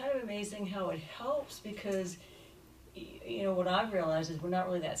 And it's kind of amazing how it helps because, you know, what I've realized is we're not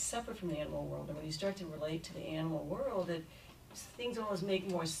really that separate from the animal world. And when you start to relate to the animal world, things almost make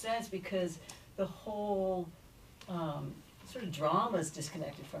more sense because the whole sort of drama is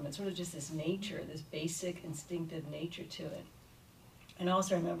disconnected from it. Sort of just this nature, this basic instinctive nature to it. And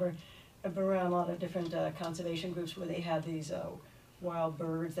also remember, I've been around a lot of different conservation groups where they have these wild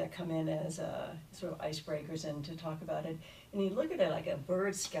birds that come in as sort of icebreakers and to talk about it. And you look at it like a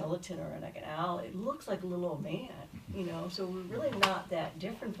bird skeleton or like an owl, it looks like a little old man, you know, so we're really not that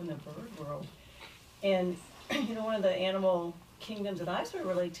different from the bird world. And, you know, one of the animal kingdoms that I sort of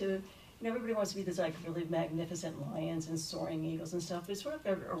relate to, you know, everybody wants to be these like really magnificent lions and soaring eagles and stuff, but it's sort of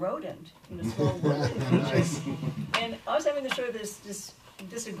a rodent, you know, small rodent creatures. And I was having sort of this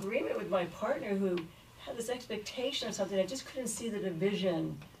disagreement with my partner who had this expectation of something. I just couldn't see the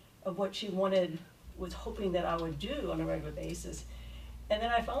division of what she wanted, was hoping that I would do on a regular basis. And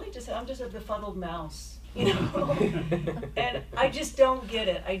then I finally just said, I'm just a befuddled mouse, you know? And I just don't get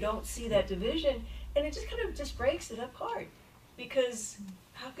it. I don't see that division. And it just kind of just breaks it apart. Because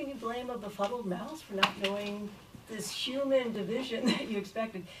how can you blame a befuddled mouse for not knowing this human division that you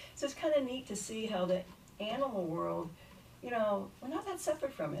expected? So it's kind of neat to see how the animal world, you know, we're not that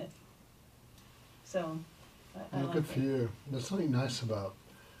separate from it. So, I like good for you. There's something nice about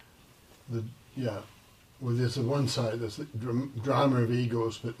well, there's the one side, there's the drama of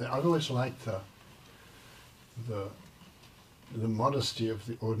egos, but I've always liked the modesty of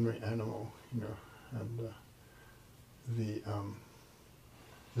the ordinary animal, you know, and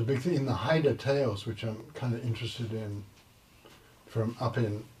the big thing in the Haida tales, which I'm kind of interested in, from up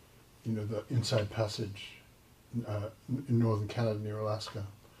in, you know, the Inside Passage in northern Canada near Alaska.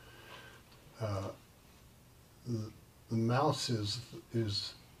 The mouse is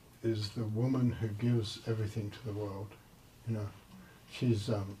the woman who gives everything to the world. You know, she's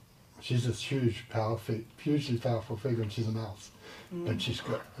this hugely powerful figure, and she's a mouse. But she's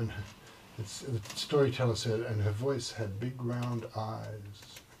got, and the storyteller said, and her voice had big round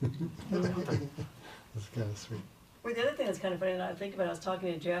eyes. It's kind of sweet. Well, the other thing that's kind of funny, and I think about it, I was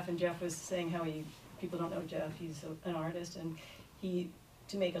talking to Jeff, and Jeff was saying how people don't know Jeff, he's an artist, and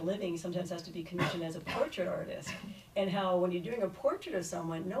to make a living, he sometimes has to be commissioned as a portrait artist. And how when you're doing a portrait of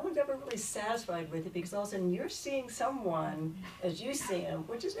someone, no one's ever really satisfied with it because all of a sudden you're seeing someone as you see them,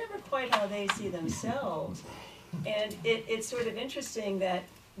 which is never quite how they see themselves. And it's sort of interesting that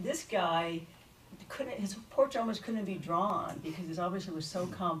this guy his portrait almost couldn't be drawn because it obviously was so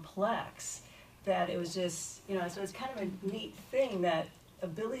complex that it was just, you know, so it's kind of a neat thing, that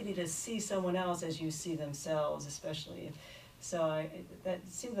ability to see someone else as you see themselves, especially. So that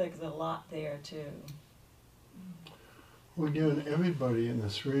seems like there's a lot there too. Well, you and everybody in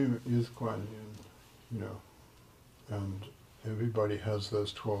this room is Guanyin, you know, and everybody has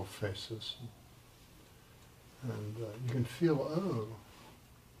those 12 faces. And you can feel, oh,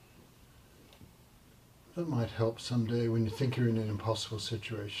 that might help someday when you think you're in an impossible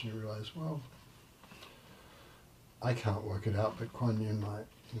situation. You realize, well, I can't work it out, but Guanyin might.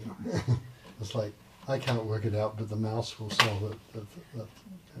 You know? It's like, I can't work it out, but the mouse will solve it. That kind of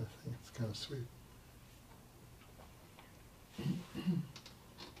thing. It's kind of sweet.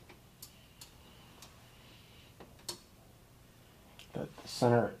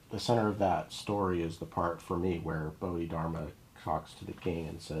 The center of that story is the part for me where Bodhidharma talks to the king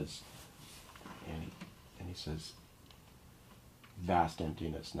and says, and he says, vast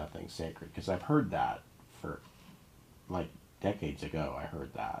emptiness, nothing sacred. Because I've heard that for like decades ago. I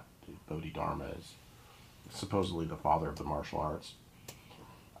heard that Bodhidharma is supposedly the father of the martial arts.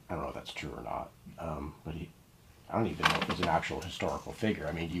 I don't know if that's true or not, but I don't even know if he's an actual historical figure.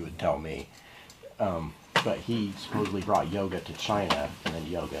 I mean, you would tell me. But he supposedly brought yoga to China, and then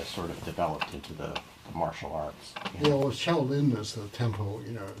yoga sort of developed into the martial arts. You know, well, Shaolin is the temple,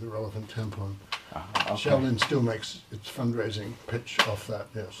 you know, the relevant temple. Okay. Shaolin still makes its fundraising pitch off that,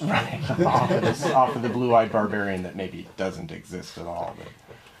 yes. Right, off of the blue-eyed barbarian that maybe doesn't exist at all.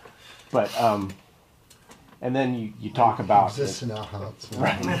 But and then you talk about... Exists in our hearts. Yeah.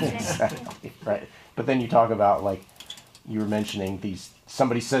 Right, exactly, right. But then you talk about, like, you were mentioning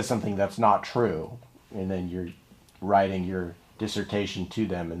somebody says something that's not true, and then you're writing your dissertation to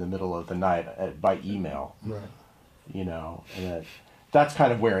them in the middle of the night by email. Right. You know, and that's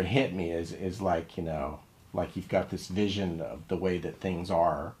kind of where it hit me, is like, you know, like you've got this vision of the way that things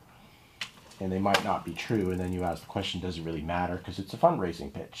are, and they might not be true, and then you ask the question, does it really matter? Because it's a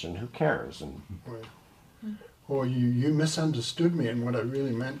fundraising pitch, and who cares? And Right. Or you misunderstood me, and what I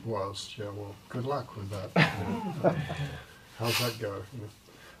really meant was, yeah, well, good luck with that. How's that go?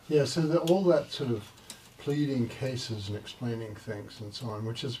 Yeah, so all that sort of pleading cases and explaining things and so on,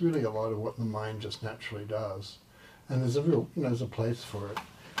 which is really a lot of what the mind just naturally does. And there's a real, there's a place for it.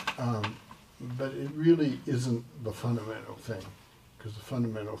 But it really isn't the fundamental thing, because the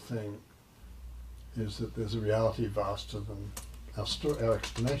fundamental thing is that there's a reality vaster than our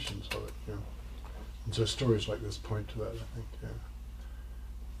explanations of it, And so stories like this point to that, I think,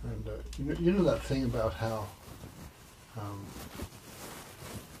 And you know that thing about how,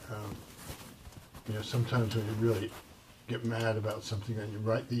 sometimes when you really get mad about something and you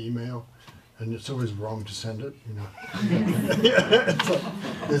write the email, and it's always wrong to send it, It's like,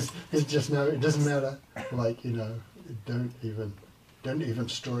 it's just it doesn't matter. Like, don't even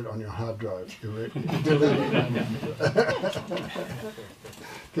store it on your hard drive. Delete it.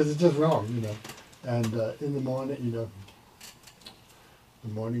 Because it's just wrong, And in the morning, the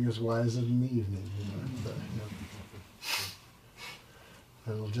morning is wiser than the evening,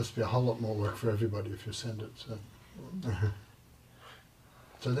 And it'll just be a whole lot more work for everybody if you send it. So,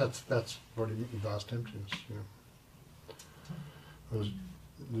 so that's what he meant, vast emptiness. As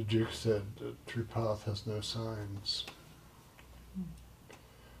the Duke said, the true path has no signs.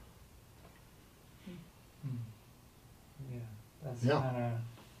 Yeah, that's kind of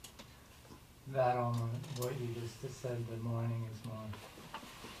that on what you just said. The morning is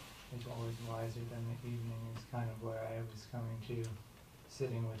always wiser than the evening is kind of where I was coming to,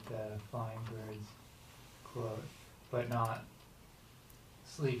 sitting with the flying birds quote, but not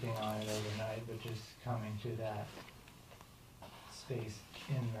sleeping on it overnight, but just coming to that space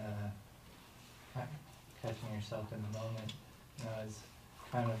in the catching yourself in the moment. It's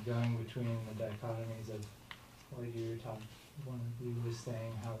kind of going between the dichotomies of what you were talking. One of you was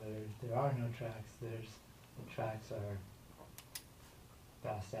saying how there are no tracks. The tracks are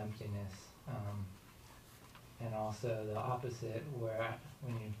vast emptiness, and also the opposite, where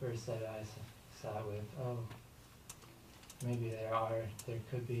when you first said it, I sat with, maybe there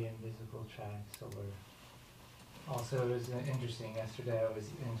could be invisible tracks, or also it was interesting. Yesterday I was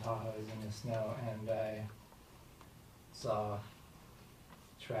in Tahoe, I was in the snow, and I saw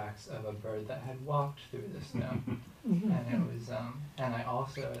tracks of a bird that had walked through the snow, and it was, and I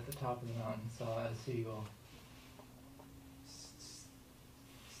also at the top of the mountain saw a seagull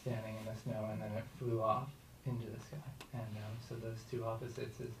standing in the snow, and then it flew off into the sky. And so those two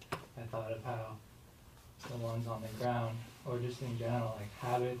opposites is, I thought of how the ones on the ground, or just in general, like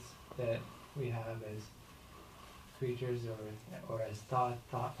habits that we have as creatures, or as thought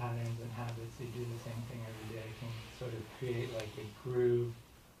patterns and habits. You do the same thing every day, can sort of create like a groove,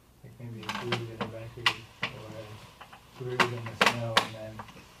 like maybe a groove in a record, or a groove in the snow, and then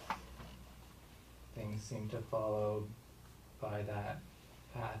things seem to follow by that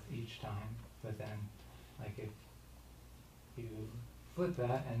path each time. But then, like if you flip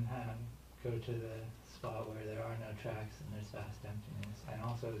that and go to the spot where there are no tracks and there's vast emptiness, and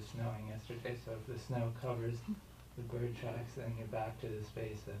also it was snowing yesterday, so if the snow covers the bird tracks, then you're back to the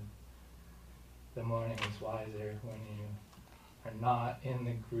space of the morning is wiser when you are not in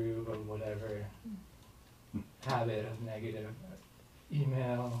the groove of whatever habit of negative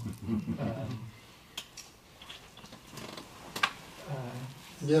email.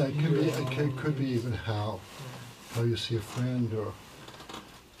 Yeah, it could be even how you see a friend or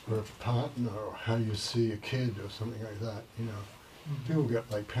a partner, or how you see a kid or something like that. People get,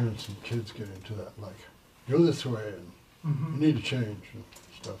 like, parents and kids get into that, like, go this way and you need to change and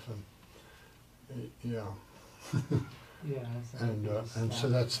stuff, and and so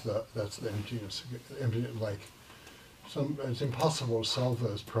that's the emptiness. Like, it's impossible to solve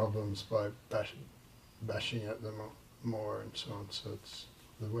those problems by bashing at them more and so on. So it's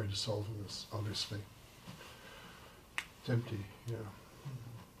the way to solve them is obviously it's empty.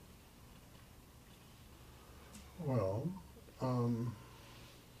 Well,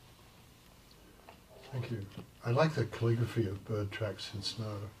 thank you. I like the calligraphy of bird tracks in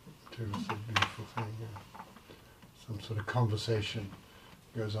snow too. It's a beautiful thing. Some sort of conversation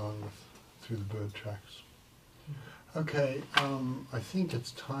goes on through the bird tracks. Okay, I think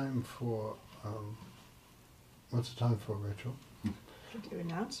it's time for. What's the time for, Rachel? We could do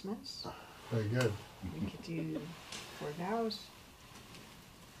announcements. Very good. We could do 4 vows.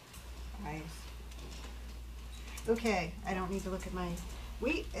 Okay, I don't need to look at my.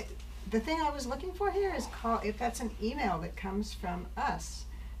 The thing I was looking for here is if that's an email that comes from us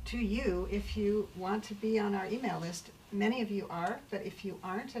to you, if you want to be on our email list. Many of you are, but if you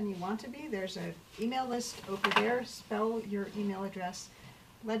aren't and you want to be, there's an email list over there. Spell your email address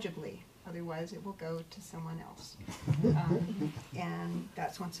legibly. Otherwise, it will go to someone else. And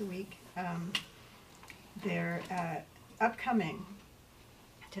that's once a week. They're upcoming.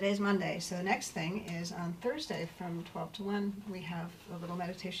 Today's Monday, so the next thing is on Thursday from 12 to 1. We have a little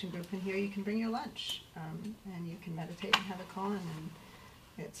meditation group in here. You can bring your lunch, and you can meditate and have a Koan, and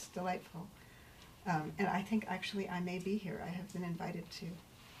it's delightful. And I think actually I may be here. I have been invited to.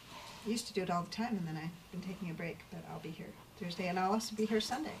 I used to do it all the time, and then I've been taking a break, but I'll be here Thursday, and I'll also be here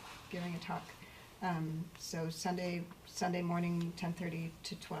Sunday, giving a talk. So Sunday morning, 10:30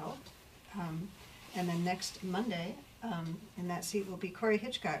 to 12. And then next Monday, in that seat will be Corey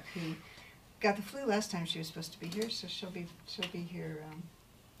Hitchcock, who got the flu last time she was supposed to be here, so she'll be here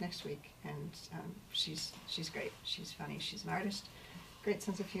next week, and she's great. She's funny. She's an artist, great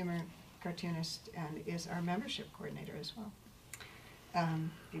sense of humor, cartoonist, and is our membership coordinator as well.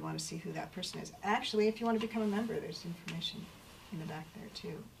 If you want to see who that person is, actually, if you want to become a member, there's information in the back there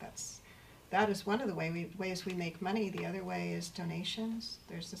too. That is one of the ways we make money. The other way is donations.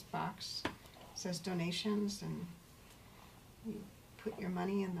 There's this box. Says donations, and you put your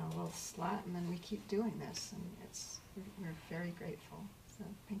money in the little slot, and then we keep doing this, and we're very grateful. So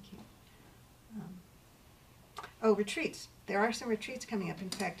thank you. Oh, retreats. There are some retreats coming up. In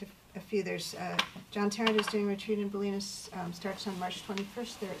fact, a few. There's John Tarrant is doing a retreat in Bolinas. Starts on March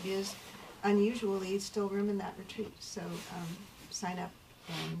 21st. There is unusually still room in that retreat. So sign up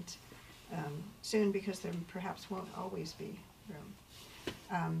and soon, because there perhaps won't always be room.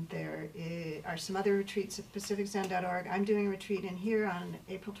 There are some other retreats at pacificzen.org. I'm doing a retreat in here on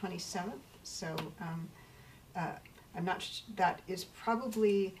April 27th, so I'm not that is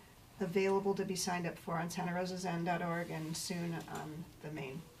probably available to be signed up for on santarosazen.org, and soon on the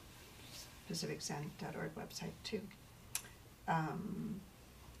main pacificzen.org website too.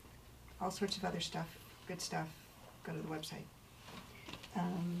 All sorts of other stuff, good stuff, go to the website.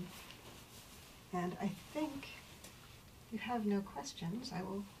 And I think if you have no questions, I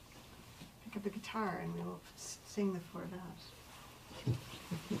will pick up the guitar and we will sing the 4 vows.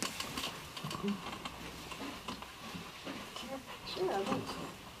 Sure, I'll do.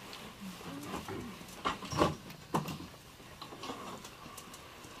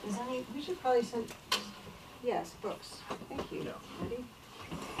 We should probably send, yes, books. Thank you. Yeah. Ready?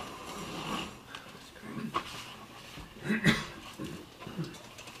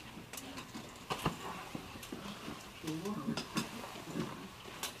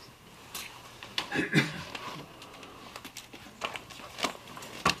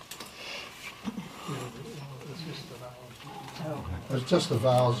 It's just the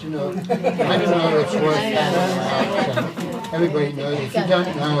vowels, you know. I don't know it's worth it. Everybody knows. If you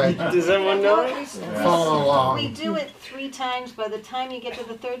don't know it, does everyone know it? Follow along. We do it 3 times. By the time you get to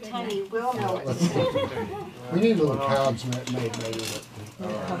the 3rd time, you will know it. We need little cards made maybe.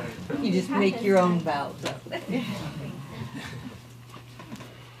 You just make your own vows up. That's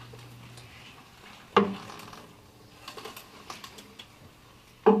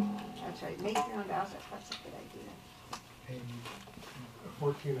right. Make your own vows. That's a good idea.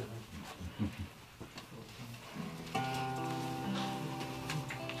 14 of them.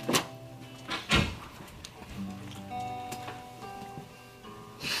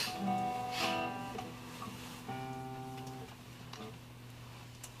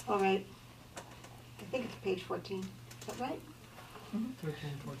 All right. I think it's page 14. Is that right?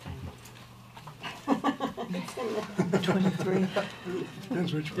 13, 14. It's in the 23.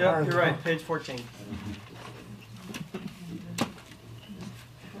 Depends which Yeah, you're right, page 14.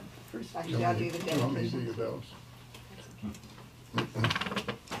 Actually, I'll do the dedication.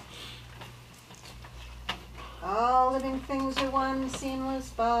 All living things are one seamless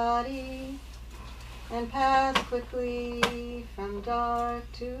body, and pass quickly from dark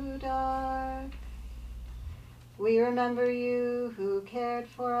to dark. We remember you who cared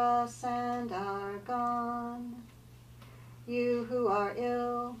for us and are gone. You who are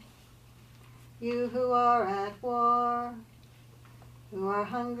ill, you who are at war, who are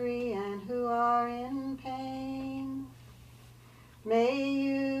hungry and who are in pain. May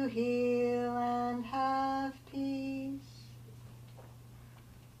you heal and have peace.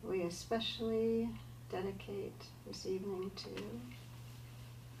 We especially dedicate this evening to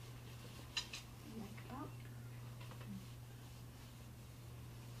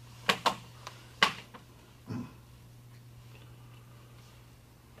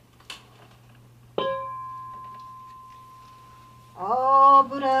all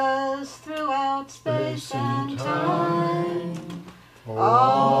Buddhas throughout space and time,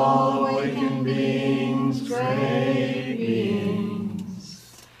 all awakened beings, great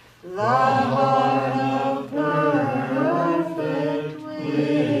beings, the heart of perfect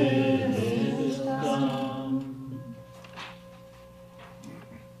wisdom.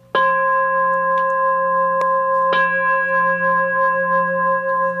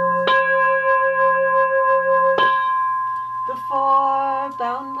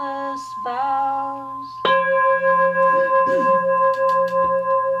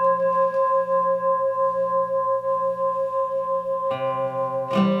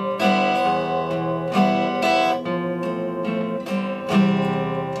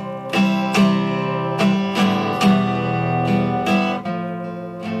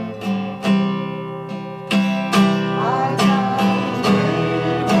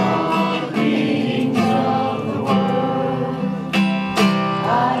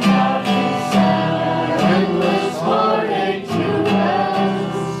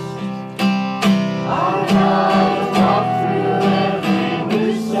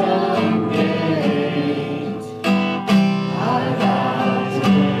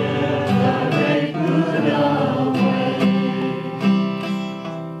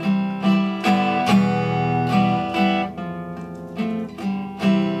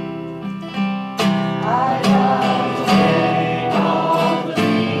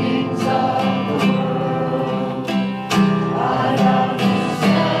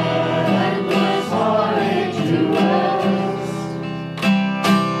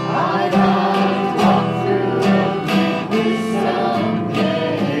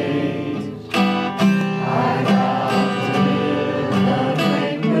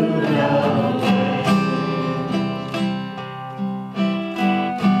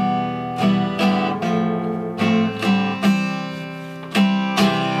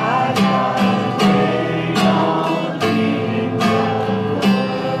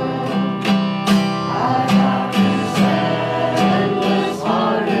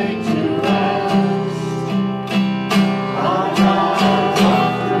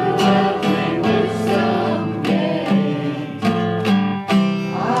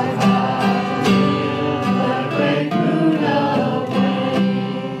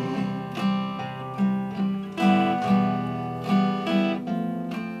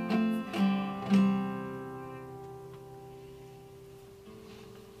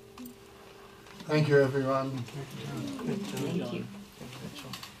 Thank you, everyone. Thank you.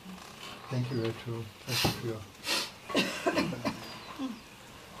 Thank you, Rachel. Thank you for your